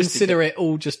still just consider it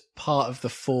all just part of the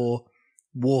Thor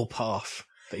warpath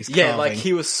that he's yeah, carving. like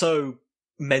he was so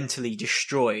mentally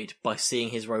destroyed by seeing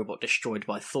his robot destroyed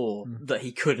by Thor that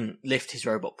he couldn't lift his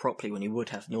robot properly when he would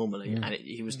have normally, and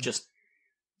he was just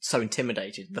so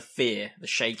intimidated. The fear, the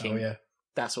shaking, Oh, yeah.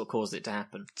 that's what caused it to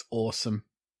happen. It's awesome.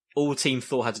 All Team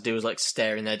Thor had to do was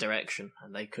stare in their direction,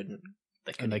 and they couldn't.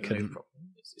 They couldn't. they move couldn't. properly.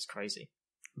 It's crazy.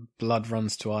 Blood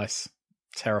runs to ice.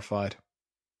 Terrified.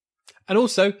 And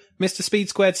also, Mr. Speed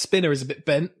Squared's spinner is a bit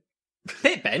bent.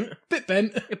 Bit bent. Bit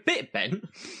bent. A bit bent.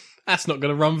 That's not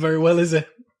going to run very well, is it?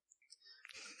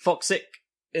 Foxic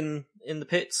in the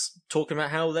pits talking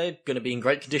about how they're going to be in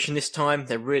great condition this time.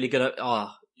 They're really going to.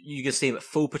 You're going to see them at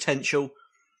full potential,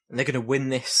 and they're going to win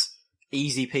this.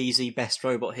 Easy peasy, best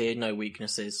robot here, no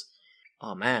weaknesses.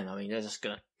 Oh man, I mean, they're just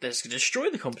going to destroy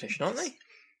the competition, aren't they?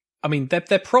 I mean,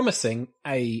 they're promising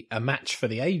a match for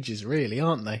the ages, really,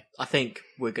 aren't they? I think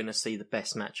we're going to see the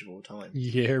best match of all time.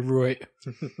 Yeah, right.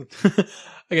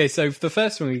 Okay, so the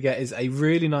first one we get is a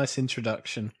really nice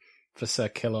introduction for Sir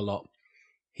Kill-A-Lot.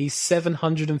 He's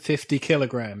 750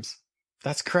 kilograms.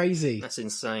 That's crazy. That's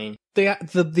insane.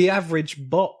 The average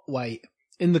bot weight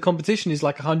in the competition is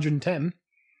like 110.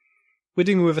 We're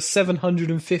dealing with a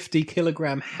 750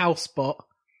 kilogram house bot.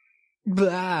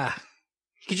 Blah.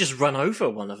 You could just run over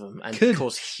one of them and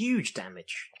cause huge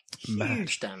damage.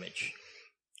 Huge damage.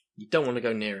 You don't want to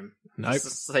go near him. Nope.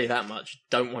 Let's say that much.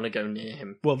 Don't want to go near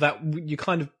him. Well, you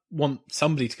kind of want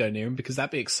somebody to go near him because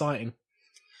that'd be exciting.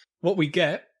 What we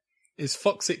get is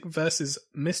Foxic versus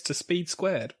Mr. Speed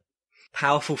Squared.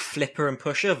 Powerful flipper and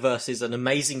pusher versus an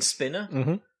amazing spinner.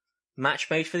 Mm-hmm. Match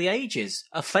made for the ages.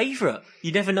 A favourite.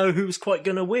 You never know who's quite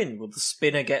going to win. Will the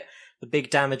spinner get the big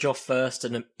damage off first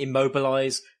and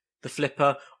immobilise the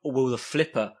flipper, or will the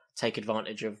flipper take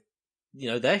advantage of,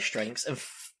 their strengths and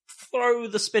throw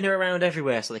the spinner around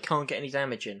everywhere so they can't get any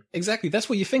damage in? Exactly. That's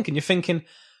what you're thinking. You're thinking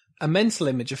a mental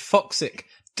image of Foxic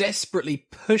desperately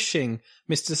pushing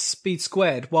Mr. Speed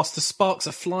Squared whilst the sparks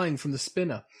are flying from the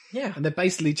spinner. Yeah. And they're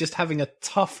basically just having a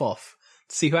tough off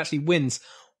to see who actually wins.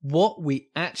 What we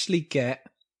actually get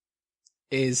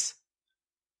is,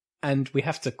 and we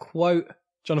have to quote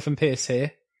Jonathan Pierce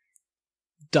here,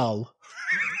 dull.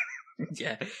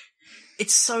 Yeah.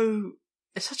 It's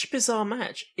such a bizarre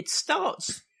match. It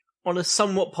starts on a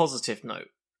somewhat positive note.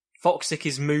 Foxic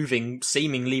is moving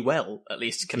seemingly well, at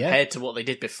least compared to what they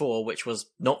did before, which was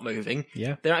not moving.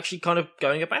 Yeah. They're actually kind of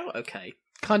going about okay.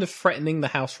 Kind of threatening the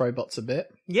house robots a bit.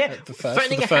 Yeah. For the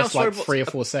first like 3 or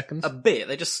 4 seconds. A bit.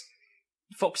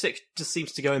 Foxic just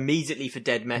seems to go immediately for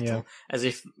dead metal, as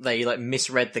if they like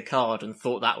misread the card and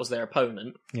thought that was their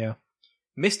opponent. Yeah.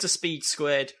 Mr. Speed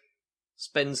Squared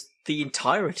spends the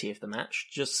entirety of the match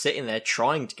just sitting there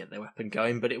trying to get their weapon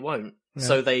going, but it won't. Yeah.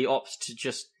 So they opt to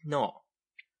just not.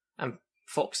 And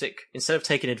Foxic, instead of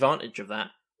taking advantage of that,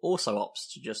 also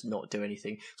opts to just not do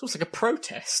anything. It's almost like a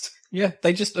protest. Yeah,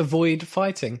 they just avoid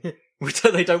fighting.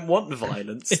 They don't want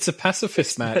violence. It's a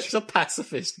pacifist match. It's a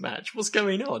pacifist match. What's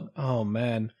going on? Oh,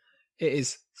 man. It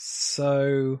is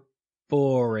so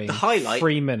boring. The highlight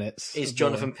 3 minutes is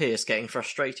Jonathan Pierce getting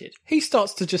frustrated. He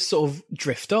starts to just sort of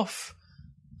drift off.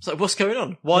 It's like, what's going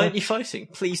on? Why aren't you fighting?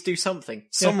 Please do something.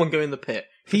 Someone go in the pit.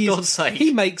 For God's sake.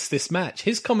 He makes this match.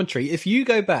 His commentary, if you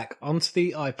go back onto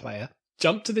the iPlayer,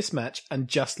 jump to this match and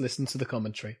just listen to the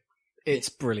commentary. It's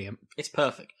brilliant. It's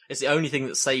perfect. It's the only thing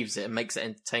that saves it and makes it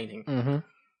entertaining. Mm-hmm.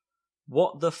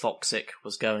 What the Foxic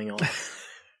was going on?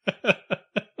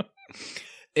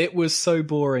 It was so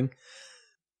boring.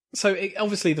 So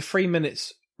obviously the 3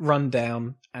 minutes run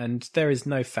down and there is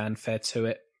no fanfare to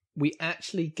it. We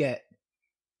actually get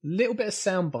a little bit of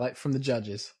soundbite from the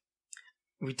judges.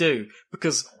 We do,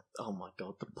 because, oh my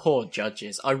god, the poor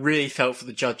judges. I really felt for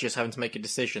the judges having to make a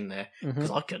decision there,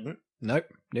 because I couldn't. Nope.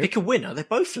 Pick a winner, they're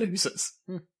both losers.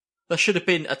 There should have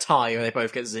been a tie where they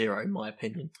both get 0, in my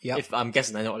opinion. Yep. I'm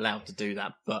guessing they're not allowed to do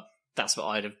that, but that's what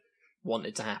I'd have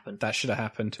wanted to happen. That should have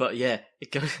happened. But yeah,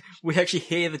 we actually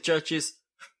hear the judges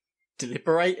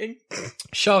deliberating.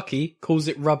 Sharky calls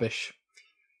it rubbish.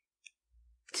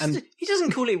 And he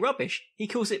doesn't call it rubbish. He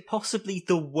calls it possibly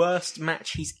the worst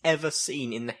match he's ever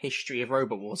seen in the history of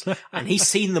Robot Wars. And he's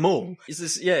seen them all.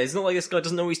 It's not like this guy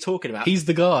doesn't know what he's talking about. He's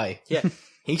the guy. Yeah,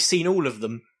 he's seen all of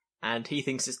them, and he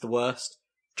thinks it's the worst.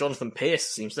 Jonathan Pierce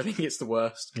seems to think it's the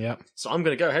worst. Yeah. So I'm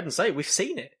going to go ahead and say we've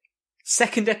seen it.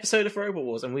 Second episode of Robot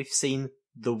Wars, and we've seen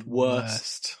the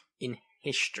worst in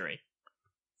history.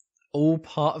 All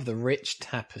part of the rich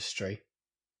tapestry.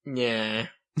 Yeah.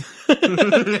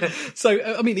 So,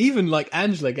 I mean, even like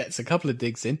Angela gets a couple of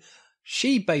digs in.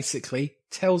 She basically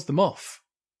tells them off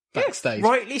backstage. Yeah,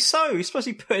 rightly so. You're supposed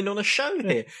to be putting on a show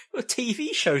here. You've got a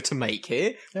TV show to make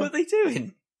here. Yeah. What are they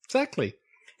doing? Exactly.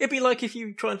 It'd be like if you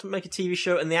were trying to make a TV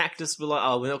show and the actors were like,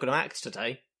 oh, we're not going to act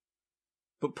today.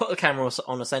 But put the camera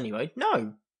on us anyway.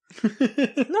 No. No,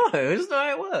 it's not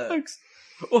how it works.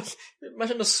 Or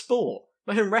imagine a sport.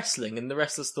 Imagine wrestling and the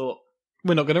wrestlers thought,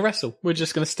 we're not going to wrestle. We're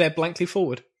just going to stare blankly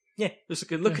forward. Yeah, just a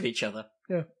good look at each other.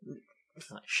 Yeah.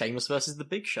 It's like Sheamus versus The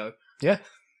Big Show. Yeah.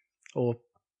 Or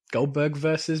Goldberg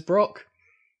versus Brock.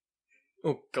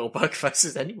 Or Goldberg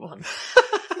versus anyone.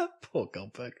 Poor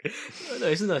Goldberg. No,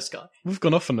 he's a nice guy. We've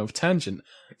gone off on a tangent.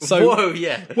 So, whoa,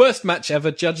 yeah. Worst match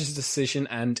ever, judge's decision,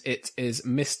 and it is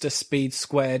Mr. Speed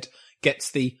Squared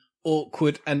gets the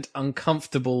awkward and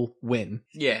uncomfortable win.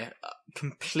 Yeah,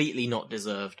 completely not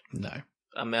deserved. No.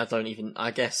 I mean,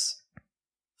 I guess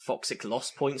Foxic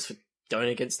lost points for going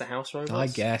against the house robots.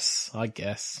 I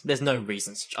guess. There's no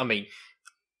reasons. I mean,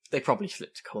 they probably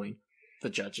flipped a coin, the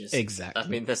judges. Exactly. I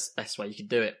mean, that's the best way you could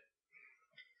do it.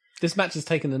 This match has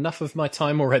taken enough of my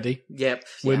time already. Yep.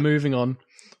 We're moving on.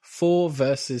 Thor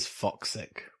versus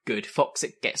Foxic. Good.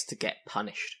 Foxic gets to get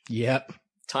punished. Yep.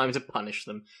 Time to punish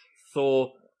them.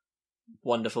 Thor,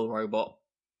 wonderful robot.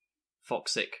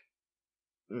 Foxic.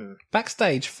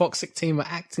 Backstage, Foxic team are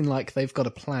acting like they've got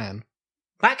a plan.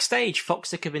 Backstage,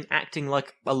 Foxic have been acting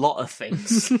like a lot of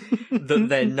things that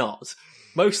they're not.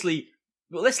 Mostly,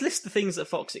 well, let's list the things that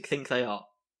Foxic think they are.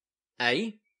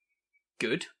 A,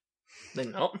 good. They're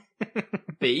not.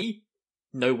 B,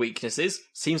 no weaknesses.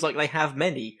 Seems like they have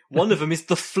many. One of them is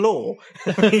the floor.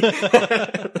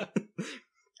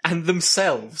 And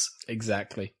themselves.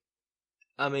 Exactly.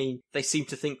 I mean, they seem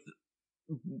to think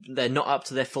they're not up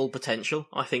to their full potential.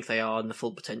 I think they are, and the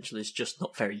full potential is just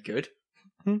not very good.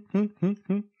 I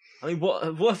mean, what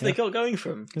have they got going for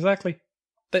them? Exactly.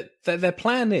 Their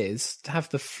plan is to have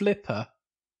the flipper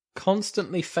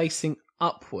constantly facing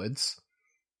upwards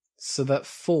so that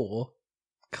Thor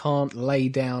can't lay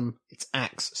down its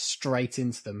axe straight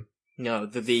into them. No,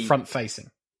 the front facing.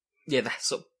 Yeah, that's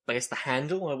sort of, I guess the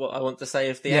handle. I want to say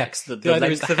of the axe. The idea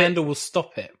is the handle will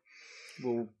stop it.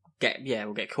 We'll get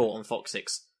caught on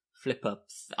Foxic's flipper.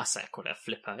 I say I call it a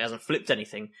flipper. It hasn't flipped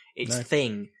anything. It's No.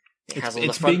 thing. It has on the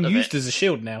It's front being of used it. as a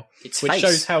shield now, Its which face.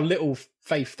 shows how little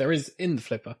faith there is in the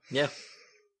flipper. Yeah.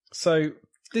 So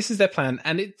this is their plan,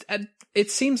 and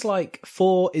it seems like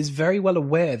 4 is very well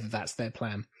aware that that's their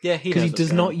plan. Yeah, he because knows he what's does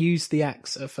going not on. use the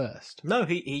axe at first. No,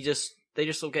 they just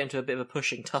sort of get into a bit of a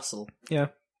pushing tussle. Yeah.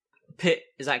 Pit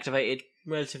is activated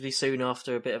relatively soon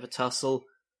after a bit of a tussle.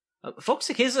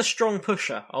 Foxic is a strong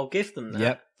pusher. I'll give them that.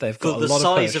 Yep, they've For got the a lot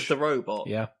size of of the robot.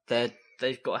 Yeah.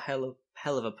 They've got a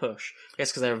hell of a push. I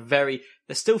guess because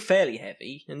they're still fairly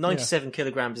heavy. And 97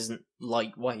 kilograms isn't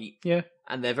lightweight. Yeah.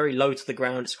 And they're very low to the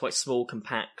ground. It's quite small,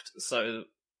 compact. So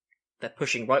they're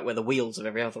pushing right where the wheels of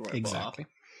every other robot Exactly. are.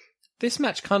 This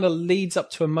match kind of leads up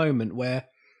to a moment where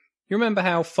you remember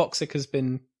how Foxic has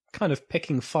been kind of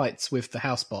picking fights with the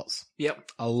Housebots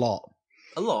Yep. a lot.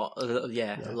 A lot.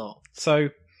 Yeah, a lot. So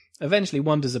eventually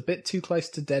Wonder's a bit too close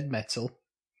to Dead Metal,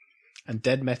 and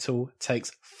Dead Metal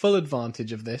takes full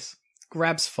advantage of this,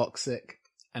 grabs Foxic,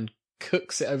 and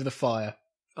cooks it over the fire.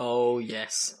 Oh,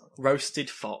 yes. Roasted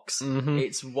fox. Mhm.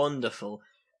 It's wonderful.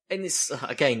 And it's,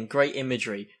 again, great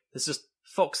imagery. There's just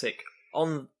Foxic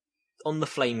on the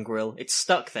flame grill. It's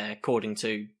stuck there, according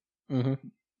to Mm-hmm.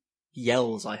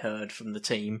 yells I heard from the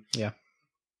team. Yeah.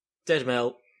 Dead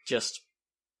Mel just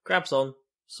grabs on,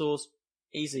 saws,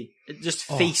 easy. It just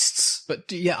feasts.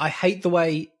 But yeah, I hate /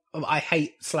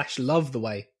 love the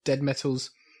way Dead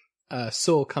Metal's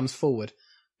saw comes forward,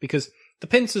 because the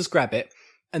pincers grab it,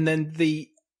 and then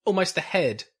almost the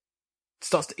head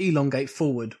starts to elongate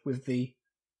forward with the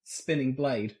spinning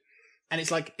blade, and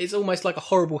it's almost like a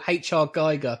horrible H.R.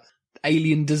 Geiger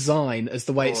alien design as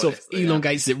the way it sort of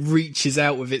elongates, it reaches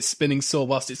out with its spinning saw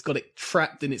whilst it's got it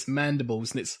trapped in its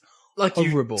mandibles, and it's Like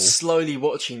horrible. you slowly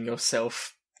watching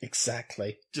yourself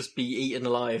Exactly. just be eaten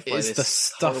alive by It's this the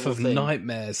stuff horrible of thing.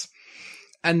 nightmares.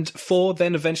 And 4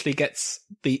 then eventually gets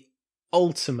the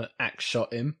ultimate axe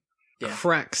shot in,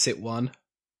 cracks it one.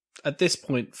 At this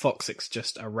point, Foxic's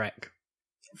just a wreck.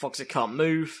 Foxic can't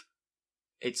move.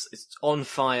 It's on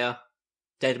fire.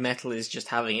 Dead Metal is just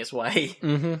having its way.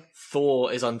 Mm-hmm.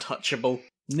 Thor is untouchable.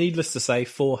 Needless to say,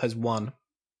 4 has won.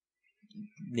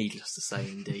 Needless to say,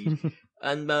 indeed.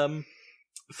 And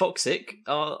Foxic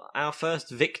are our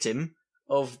first victim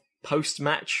of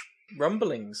post-match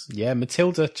rumblings. Yeah,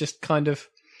 Matilda just kind of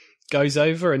goes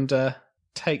over and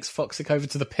takes Foxic over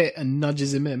to the pit and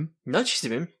nudges him in. Nudges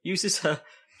him in. Uses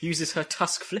her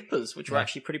tusk flippers, which were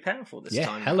actually pretty powerful this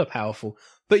time. Yeah, hella powerful.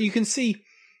 But you can see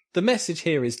the message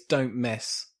here is don't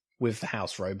mess with the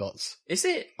house robots. Is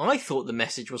it? I thought the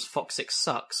message was Foxic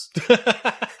sucks.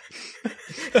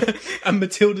 And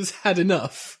Matilda's had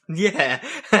enough. Yeah.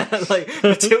 Like,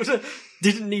 Matilda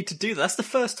didn't need to do that. That's the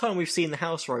first time we've seen the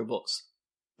house robots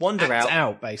wander Act out.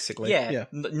 out, basically. Yeah.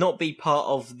 Not be part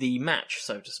of the match,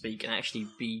 so to speak, and actually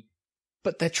be...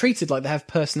 But they're treated like they have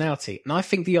personality. And I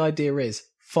think the idea is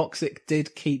Foxic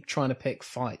did keep trying to pick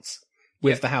fights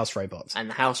with the house robots. And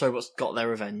the house robots got their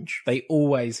revenge. They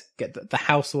always get... The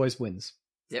house always wins.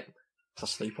 Yep.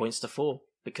 Plus 3 points to 4,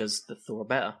 because the Thor are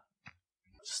better.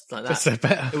 Just like that. Because they're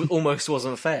better. It almost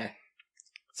wasn't fair.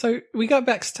 So we go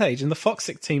backstage and the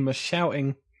Foxic team are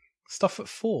shouting stuff at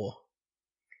 4.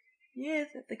 Yeah,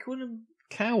 they call him...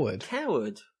 Coward.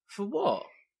 Coward? For what?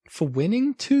 For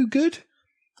winning? Too good?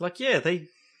 Like, yeah, they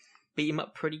beat him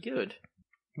up pretty good.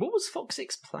 What was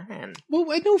Foxic's plan? Well,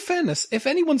 in all fairness, if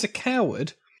anyone's a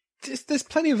coward, there's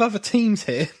plenty of other teams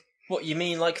here. What, you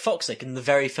mean like Foxic in the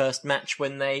very first match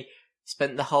when they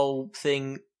spent the whole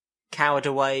thing cowered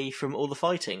away from all the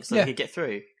fighting so they could get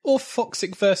through? Or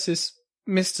Foxic versus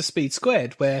Mr. Speed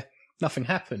Squared, where nothing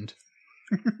happened.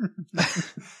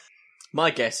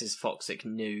 My guess is Foxic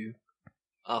knew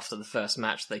after the first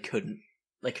match they couldn't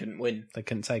win. They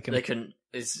couldn't take him. They couldn't.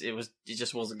 It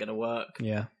just wasn't going to work.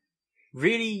 Yeah.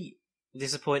 Really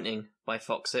disappointing by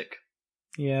Foxic.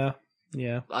 Yeah.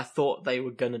 Yeah. I thought they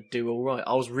were going to do all right.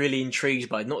 I was really intrigued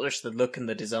by not just the look and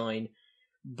the design,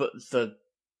 but the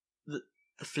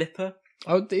flipper.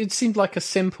 Oh, it seemed like a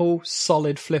simple,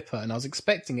 solid flipper, and I was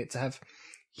expecting it to have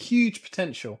huge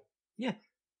potential. Yeah.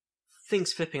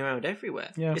 Things flipping around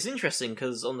everywhere. Yeah. It's interesting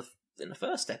because in the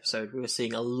first episode we were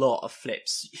seeing a lot of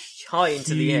flips high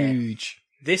into the air. Huge.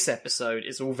 This episode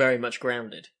is all very much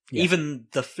grounded. Yeah. Even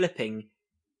the flipping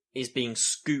is being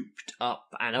scooped up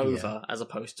and over as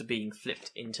opposed to being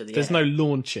flipped into the air. There's no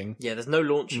launching. Yeah, there's no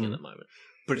launching at the moment.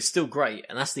 But it's still great,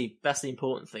 and that's the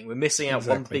important thing. We're missing out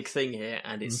one big thing here,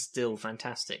 and it's still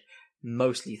fantastic.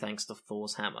 Mostly thanks to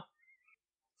Thor's hammer.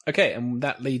 Okay, and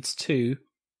that leads to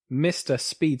Mr.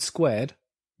 Speed Squared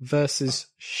versus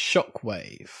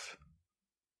Shockwave.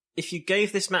 If you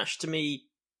gave this match to me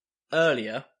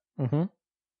earlier,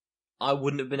 I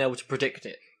wouldn't have been able to predict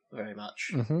it very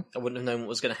much. Mhm. I wouldn't have known what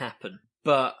was going to happen.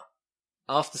 But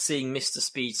after seeing Mr.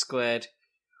 Speed Squared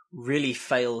really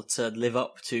fail to live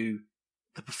up to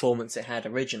the performance it had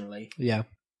originally, Yeah.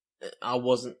 I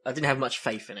didn't have much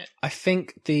faith in it. I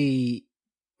think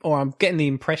I'm getting the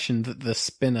impression that the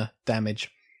spinner damage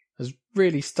is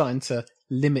really starting to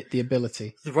limit the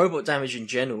ability. The robot damage in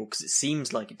general, because it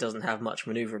seems like it doesn't have much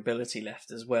maneuverability left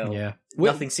as well. Yeah.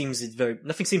 Nothing seems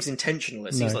intentional.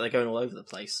 It seems No. like they're going all over the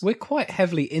place. We're quite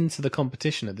heavily into the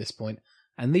competition at this point,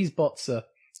 and these bots are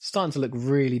starting to look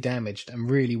really damaged and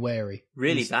really wary.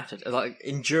 Really battered. Like,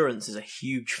 endurance is a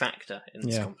huge factor in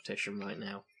this Yeah. competition right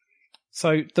now.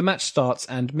 So the match starts,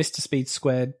 and Mr. Speed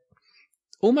Squared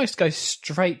almost goes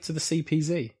straight to the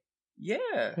CPZ.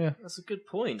 Yeah, that's a good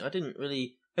point. I didn't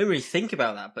really think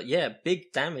about that, but yeah,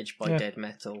 big damage by Yeah. Dead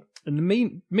Metal. In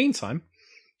the meantime,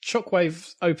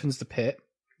 Shockwave opens the pit.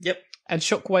 Yep. And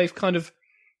Shockwave kind of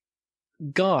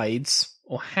guides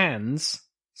or hands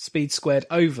Speed Squared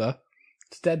over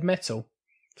to Dead Metal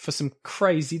for some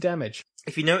crazy damage.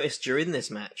 If you notice during this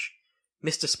match,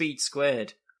 Mr. Speed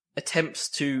Squared attempts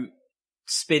to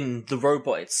spin the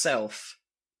robot itself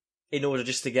in order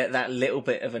just to get that little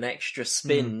bit of an extra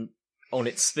spin on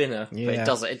its spinner, but Yeah.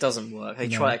 it doesn't work. They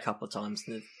No. try it a couple of times,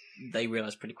 and they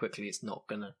realise pretty quickly it's not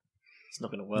gonna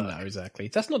work. No, exactly.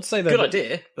 That's not to say that Good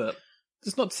idea, but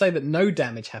that's not to say that no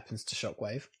damage happens to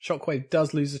Shockwave. Shockwave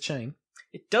does lose a chain.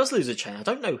 it does lose a chain. I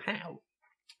don't know how.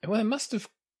 Well, it must have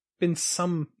been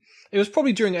some. It was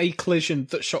probably during a collision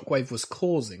that Shockwave was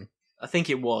causing. I think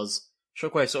it was.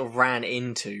 Shockwave sort of ran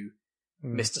into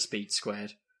Hmm. Mr. Speed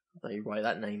Squared. Although you're right,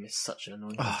 that name is such an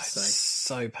annoying thing Oh, to it's say.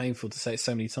 so painful to say it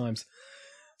so many times.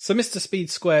 So Mr.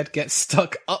 Speed Squared gets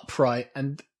stuck upright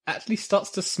and actually starts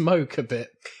to smoke a bit.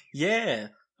 Yeah,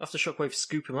 after Shockwave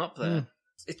scoop him up there.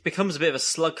 It becomes a bit of a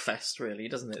slugfest, really,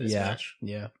 doesn't it, this match?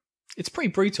 Yeah. It's pretty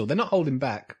brutal. They're not holding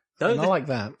back. No, and I like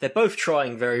that. They're both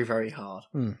trying very, very hard.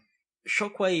 Hmm.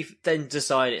 Shockwave then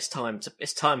decide it's time to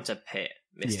pit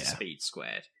Mr. Yeah. Speed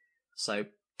Squared. So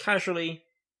casually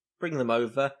bring them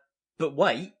over, but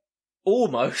wait,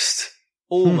 almost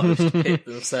pit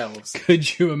themselves.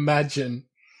 Could you imagine?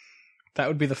 That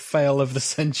would be the fail of the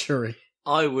century.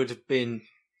 I would have been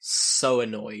so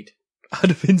annoyed. I'd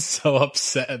have been so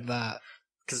upset at that.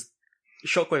 Because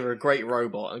Shockwave are a great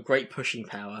robot and great pushing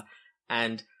power,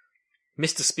 and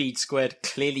Mr. Speed Squared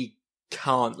clearly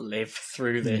can't live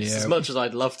through this. Yeah. As much as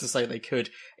I'd love to say they could,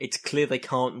 it's clear they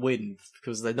can't win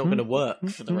because they're not going to work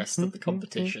for the rest of the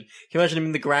competition. Can you imagine them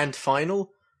in the grand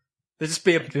final? There'd just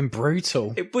be It'd been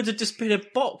brutal. It would have just been a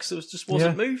box that just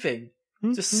wasn't moving,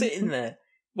 just sitting there,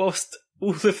 whilst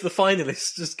all of the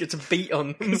finalists just get to beat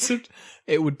on them.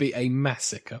 It would be a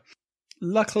massacre.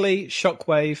 Luckily,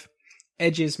 Shockwave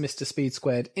edges Mr. Speed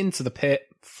Squared into the pit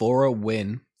for a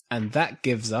win, and that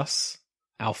gives us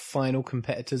our final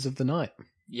competitors of the night.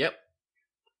 Yep.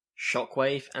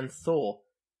 Shockwave and Thor.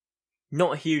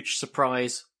 Not a huge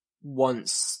surprise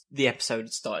once the episode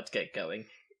had started to get going.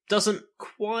 Doesn't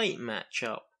quite match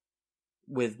up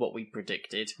with what we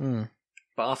predicted.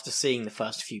 But after seeing the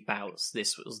first few bouts,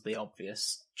 this was the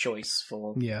obvious choice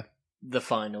for the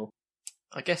final.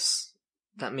 I guess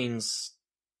that means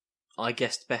I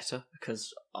guessed better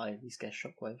because I at least guessed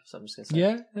Shockwave, so I'm just going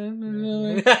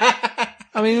to say. Yeah.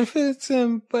 I mean, if it's,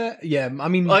 but yeah, I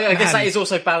mean, I guess that is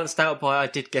also balanced out by I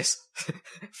did guess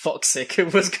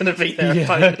Foxic was going to be their Yeah,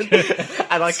 opponent, okay.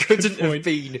 and I couldn't have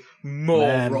been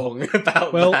more wrong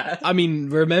about that. I mean,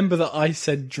 remember that I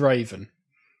said Draven,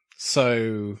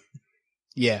 so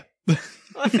yeah.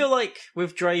 I feel like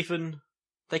with Draven,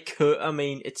 they could. I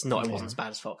mean, it wasn't as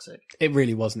bad as Foxic. It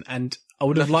really wasn't, and I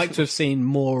would have liked to have seen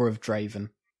more of Draven.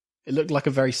 It looked like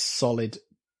a very solid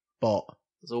bot.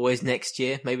 As always, next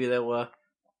year maybe they'll.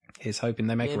 He's hoping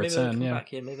they make a maybe they'll return. come Yeah.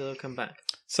 back. Maybe they'll come back.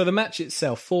 So the match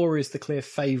itself, Thor is the clear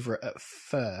favourite at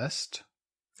first.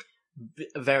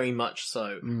 Very much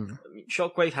so. I mean,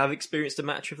 Shockwave have experienced a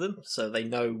match with them, so they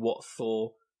know what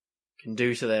Thor can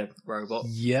do to their robot.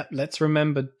 Yep, let's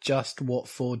remember just what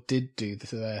Thor did do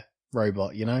to their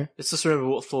robot, you know? Let's just remember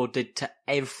what Thor did to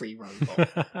every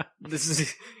robot.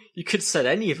 You could have said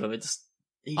any of them.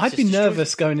 I'd be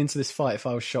nervous going into this fight if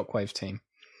I was Shockwave's team.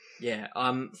 Yeah,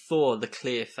 Thor, the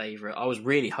clear favourite. I was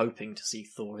really hoping to see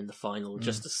Thor in the final,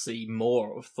 just to see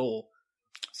more of Thor.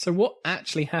 So what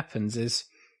actually happens is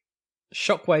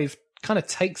Shockwave kind of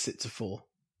takes it to Thor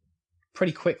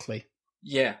pretty quickly.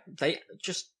 Yeah, they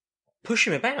just push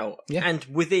him about. Yeah. And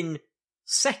within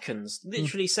seconds,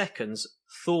 literally seconds,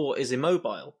 Thor is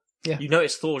immobile. Yeah. You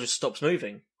notice Thor just stops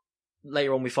moving.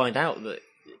 Later on we find out that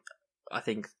I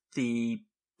think the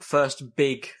first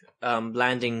big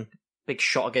landing, big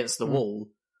shot against the wall,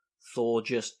 Thor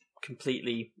just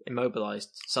completely immobilized.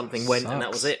 Something went, and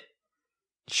that was it.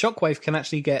 Shockwave can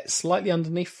actually get slightly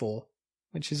underneath Thor,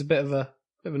 which is a bit of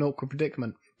an awkward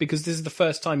predicament, because this is the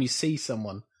first time you see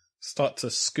someone start to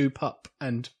scoop up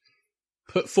and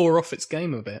put Thor off its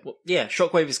game a bit. Well, yeah,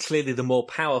 Shockwave is clearly the more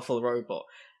powerful robot,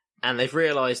 and they've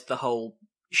realised the whole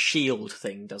shield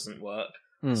thing doesn't work.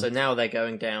 So now they're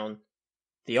going down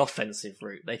the offensive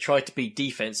route. They tried to be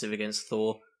defensive against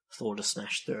Thor. Thor just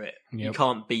smashed through it. Yep. You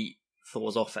can't beat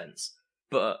Thor's offense.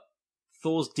 But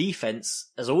Thor's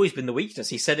defense has always been the weakness.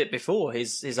 He said it before.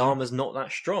 His armor's not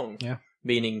that strong. Yeah.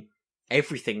 Meaning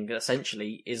everything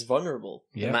essentially is vulnerable,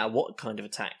 Yeah. no matter what kind of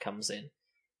attack comes in.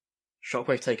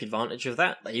 Shockwave take advantage of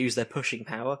that. They use their pushing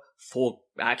power. Thor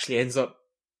actually ends up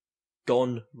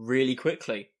gone really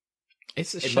quickly.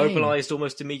 It's a shame. Immobilized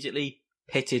almost immediately,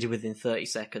 pitted within 30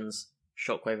 seconds.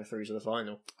 Shockwave are through to the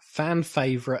final. Fan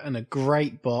favourite and a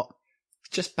great bot.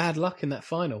 Just bad luck in that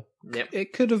final. Yep.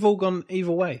 It could have all gone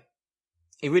either way.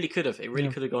 It really could have. It really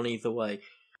could have gone either way.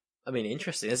 I mean,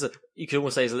 interesting. You could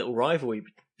almost say there's a little rivalry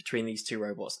between these two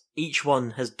robots. Each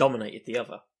one has dominated the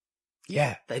other.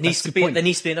 Yeah. There needs to be another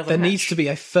match. There needs to be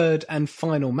a third and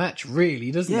final match,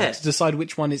 really, doesn't Yeah. it? To decide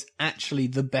which one is actually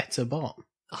the better bot.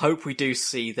 I hope we do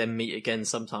see them meet again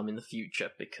sometime in the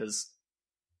future, because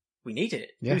we need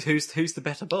it. Yeah. Who's the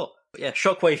better bot? But yeah,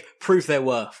 Shockwave proved their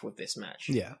worth with this match.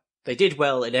 Yeah. They did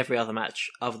well in every other match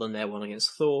other than their one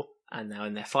against Thor, and now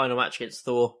in their final match against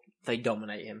Thor, they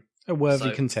dominate him. A worthy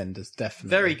So, contenders, definitely.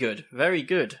 Very good, very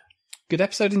good. Good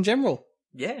episode in general.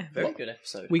 Yeah, very good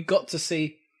episode. We got to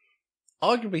see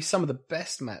arguably some of the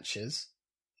best matches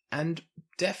and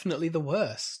definitely the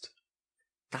worst.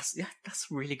 That's a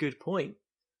really good point.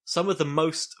 Some of the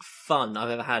most fun I've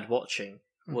ever had watching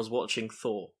was watching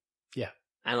Thor. Yeah.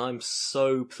 And I'm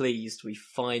so pleased we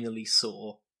finally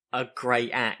saw a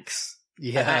great axe.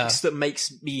 Yeah. An axe that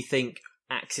makes me think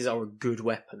axes are a good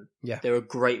weapon. Yeah. They're a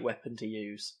great weapon to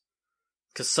use.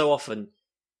 Because so often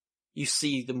you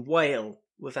see them wail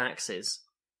with axes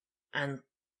and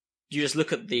you just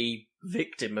look at the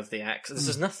victim of the axe and this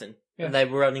is nothing. Yeah. And they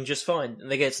were running just fine.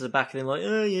 And they get to the back and they're like,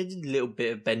 oh yeah, did a little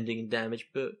bit of bending and damage,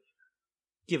 but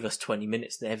give us 20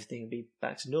 minutes and everything will be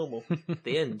back to normal at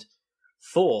the end.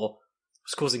 Thor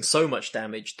was causing so much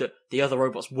damage that the other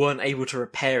robots weren't able to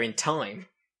repair in time.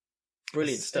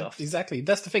 Brilliant stuff. Exactly.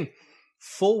 That's the thing.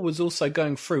 Thor was also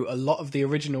going through a lot of the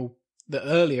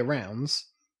earlier rounds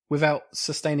without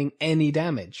sustaining any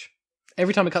damage.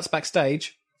 Every time it cuts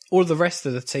backstage, all of the rest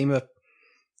of the team have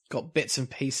got bits and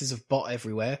pieces of bot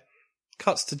everywhere.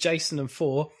 Cuts to Jason and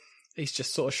Thor. He's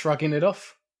just sort of shrugging it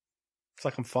off. It's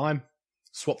like, I'm fine.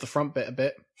 Swap the front bit a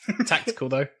bit. Tactical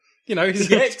though. Yeah,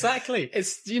 exactly.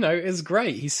 It's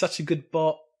great. He's such a good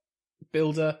bot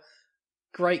builder,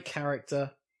 great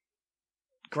character,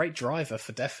 great driver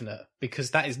for definite,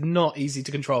 because that is not easy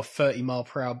to control a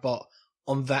 30-mile-per-hour bot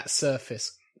on that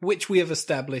surface, which we have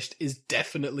established is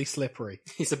definitely slippery.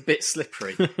 He's a bit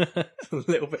slippery. A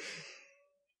little bit.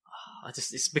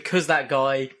 It's because that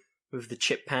guy with the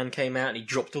chip pan came out and he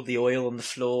dropped all the oil on the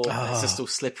floor. It's just all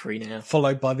slippery now.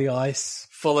 Followed by the ice.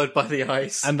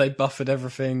 And they buffered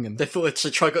everything. And they thought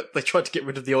they tried to get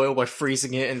rid of the oil by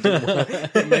freezing it and didn't work.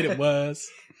 It made it worse.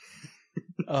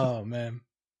 Oh, man.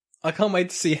 I can't wait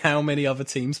to see how many other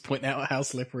teams point out how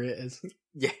slippery it is.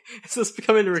 Yeah, it's just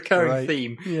becoming a recurring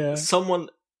theme. Yeah. Someone,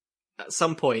 at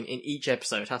some point in each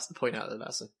episode, has to point out that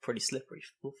that's a pretty slippery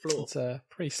floor. It's a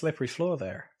pretty slippery floor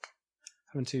there.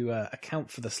 Having to account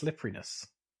for the slipperiness.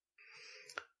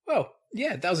 Well,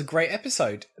 yeah, that was a great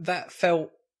episode. That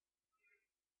felt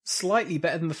slightly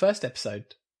better than the first episode.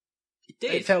 It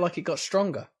did. It felt like it got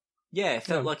stronger. Yeah, it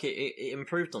felt like it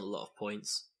improved on a lot of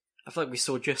points. I feel like we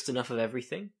saw just enough of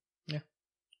everything. Yeah.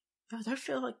 I don't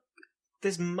feel like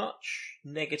there's much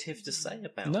negative to say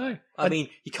about it. No. I mean,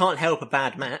 you can't help a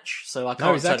bad match, so I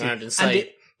can't turn around and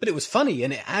say... But it was funny,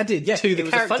 and it added to the it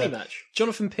was character. a funny match.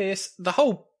 Jonathan Pierce, the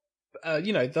whole... all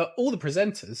the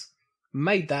presenters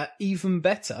made that even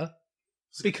better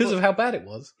because of how bad it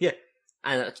was. Yeah,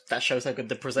 and that shows how good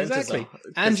the presenters are.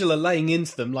 Angela laying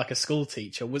into them like a school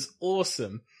teacher was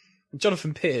awesome. And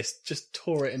Jonathan Pierce just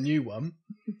tore it a new one.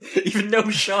 Even though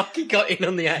Sharky got in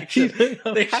on the action.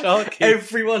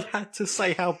 Everyone had to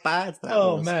say how bad that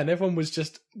was. Oh man, everyone was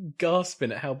just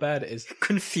gasping at how bad it is.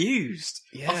 Confused.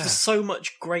 Yeah. After so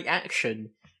much great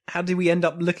action. How did we end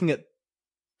up looking at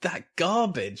that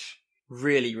garbage?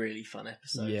 Really, really fun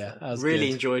episode. Yeah, that was really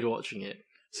good. enjoyed watching it.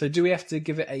 So do we have to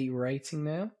give it a rating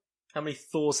now? How many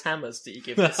Thor's hammers do you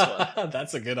give this one?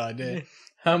 That's a good idea.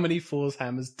 How many Thor's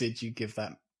hammers did you give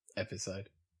that episode?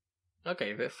 I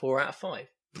gave it 4 out of 5.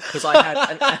 Because I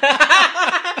had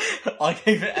I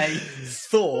gave it a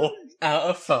 4 out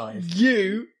of 5.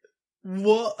 You?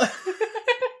 What?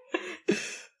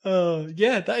 Oh,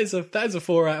 yeah, that is a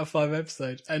 4 out of 5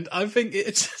 episode. And I think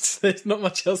there's not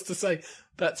much else to say.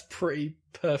 That's pretty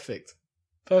perfect.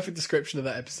 Perfect description of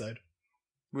that episode.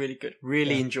 Really good.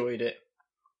 Really enjoyed it.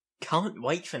 Can't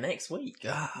wait for next week.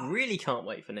 Really can't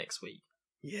wait for next week.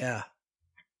 Yeah.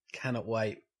 Cannot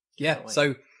wait. Yeah,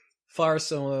 so fire us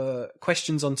some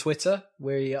questions on Twitter.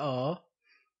 We are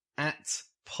at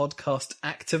Podcast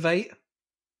Activate.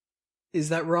 Is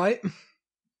that right?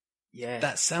 Yeah.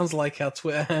 That sounds like our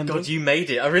Twitter handle. God, you made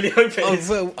it. I really hope it is.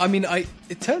 Well, I mean,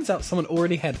 it turns out someone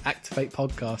already had Activate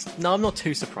Podcast. No, I'm not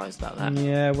too surprised about that.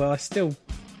 Yeah, well, I still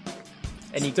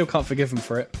can't forgive them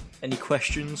for it. Any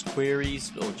questions,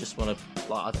 queries, or just want to,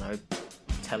 I don't know,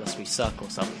 tell us we suck or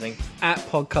something? At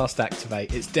Podcast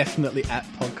Activate. It's definitely at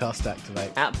Podcast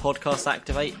Activate. At Podcast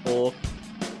Activate or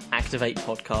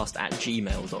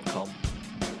activatepodcast@gmail.com.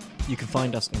 You can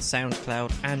find us on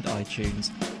SoundCloud and iTunes.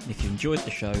 And if you enjoyed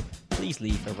the show, please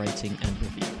leave a rating and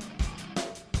review.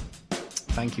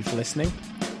 Thank you for listening,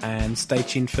 and stay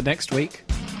tuned for next week.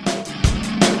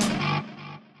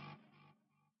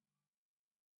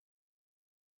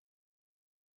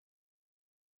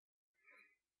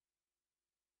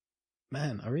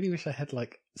 Man, I really wish I had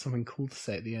something cool to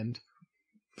say at the end.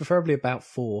 Preferably about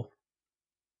 4.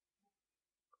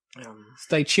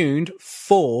 Stay tuned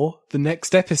for the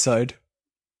next episode.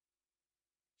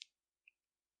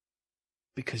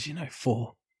 Because,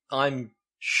 4. I'm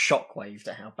shockwaved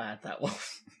at how bad that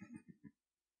was.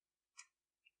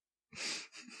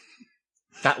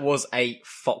 That was a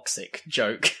foxic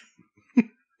joke.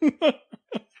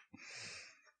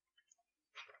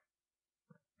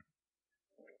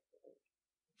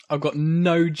 I've got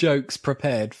no jokes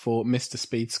prepared for Mr.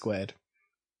 Speed Squared.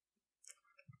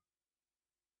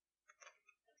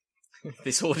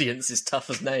 This audience is tough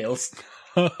as nails.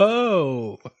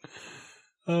 Oh.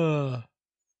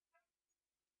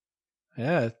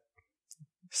 Yeah.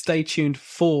 Stay tuned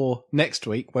for next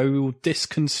week, where we will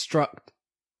disconstruct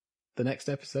the next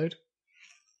episode.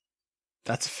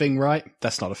 That's a thing, right?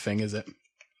 That's not a thing, is it?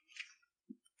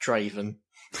 Draven.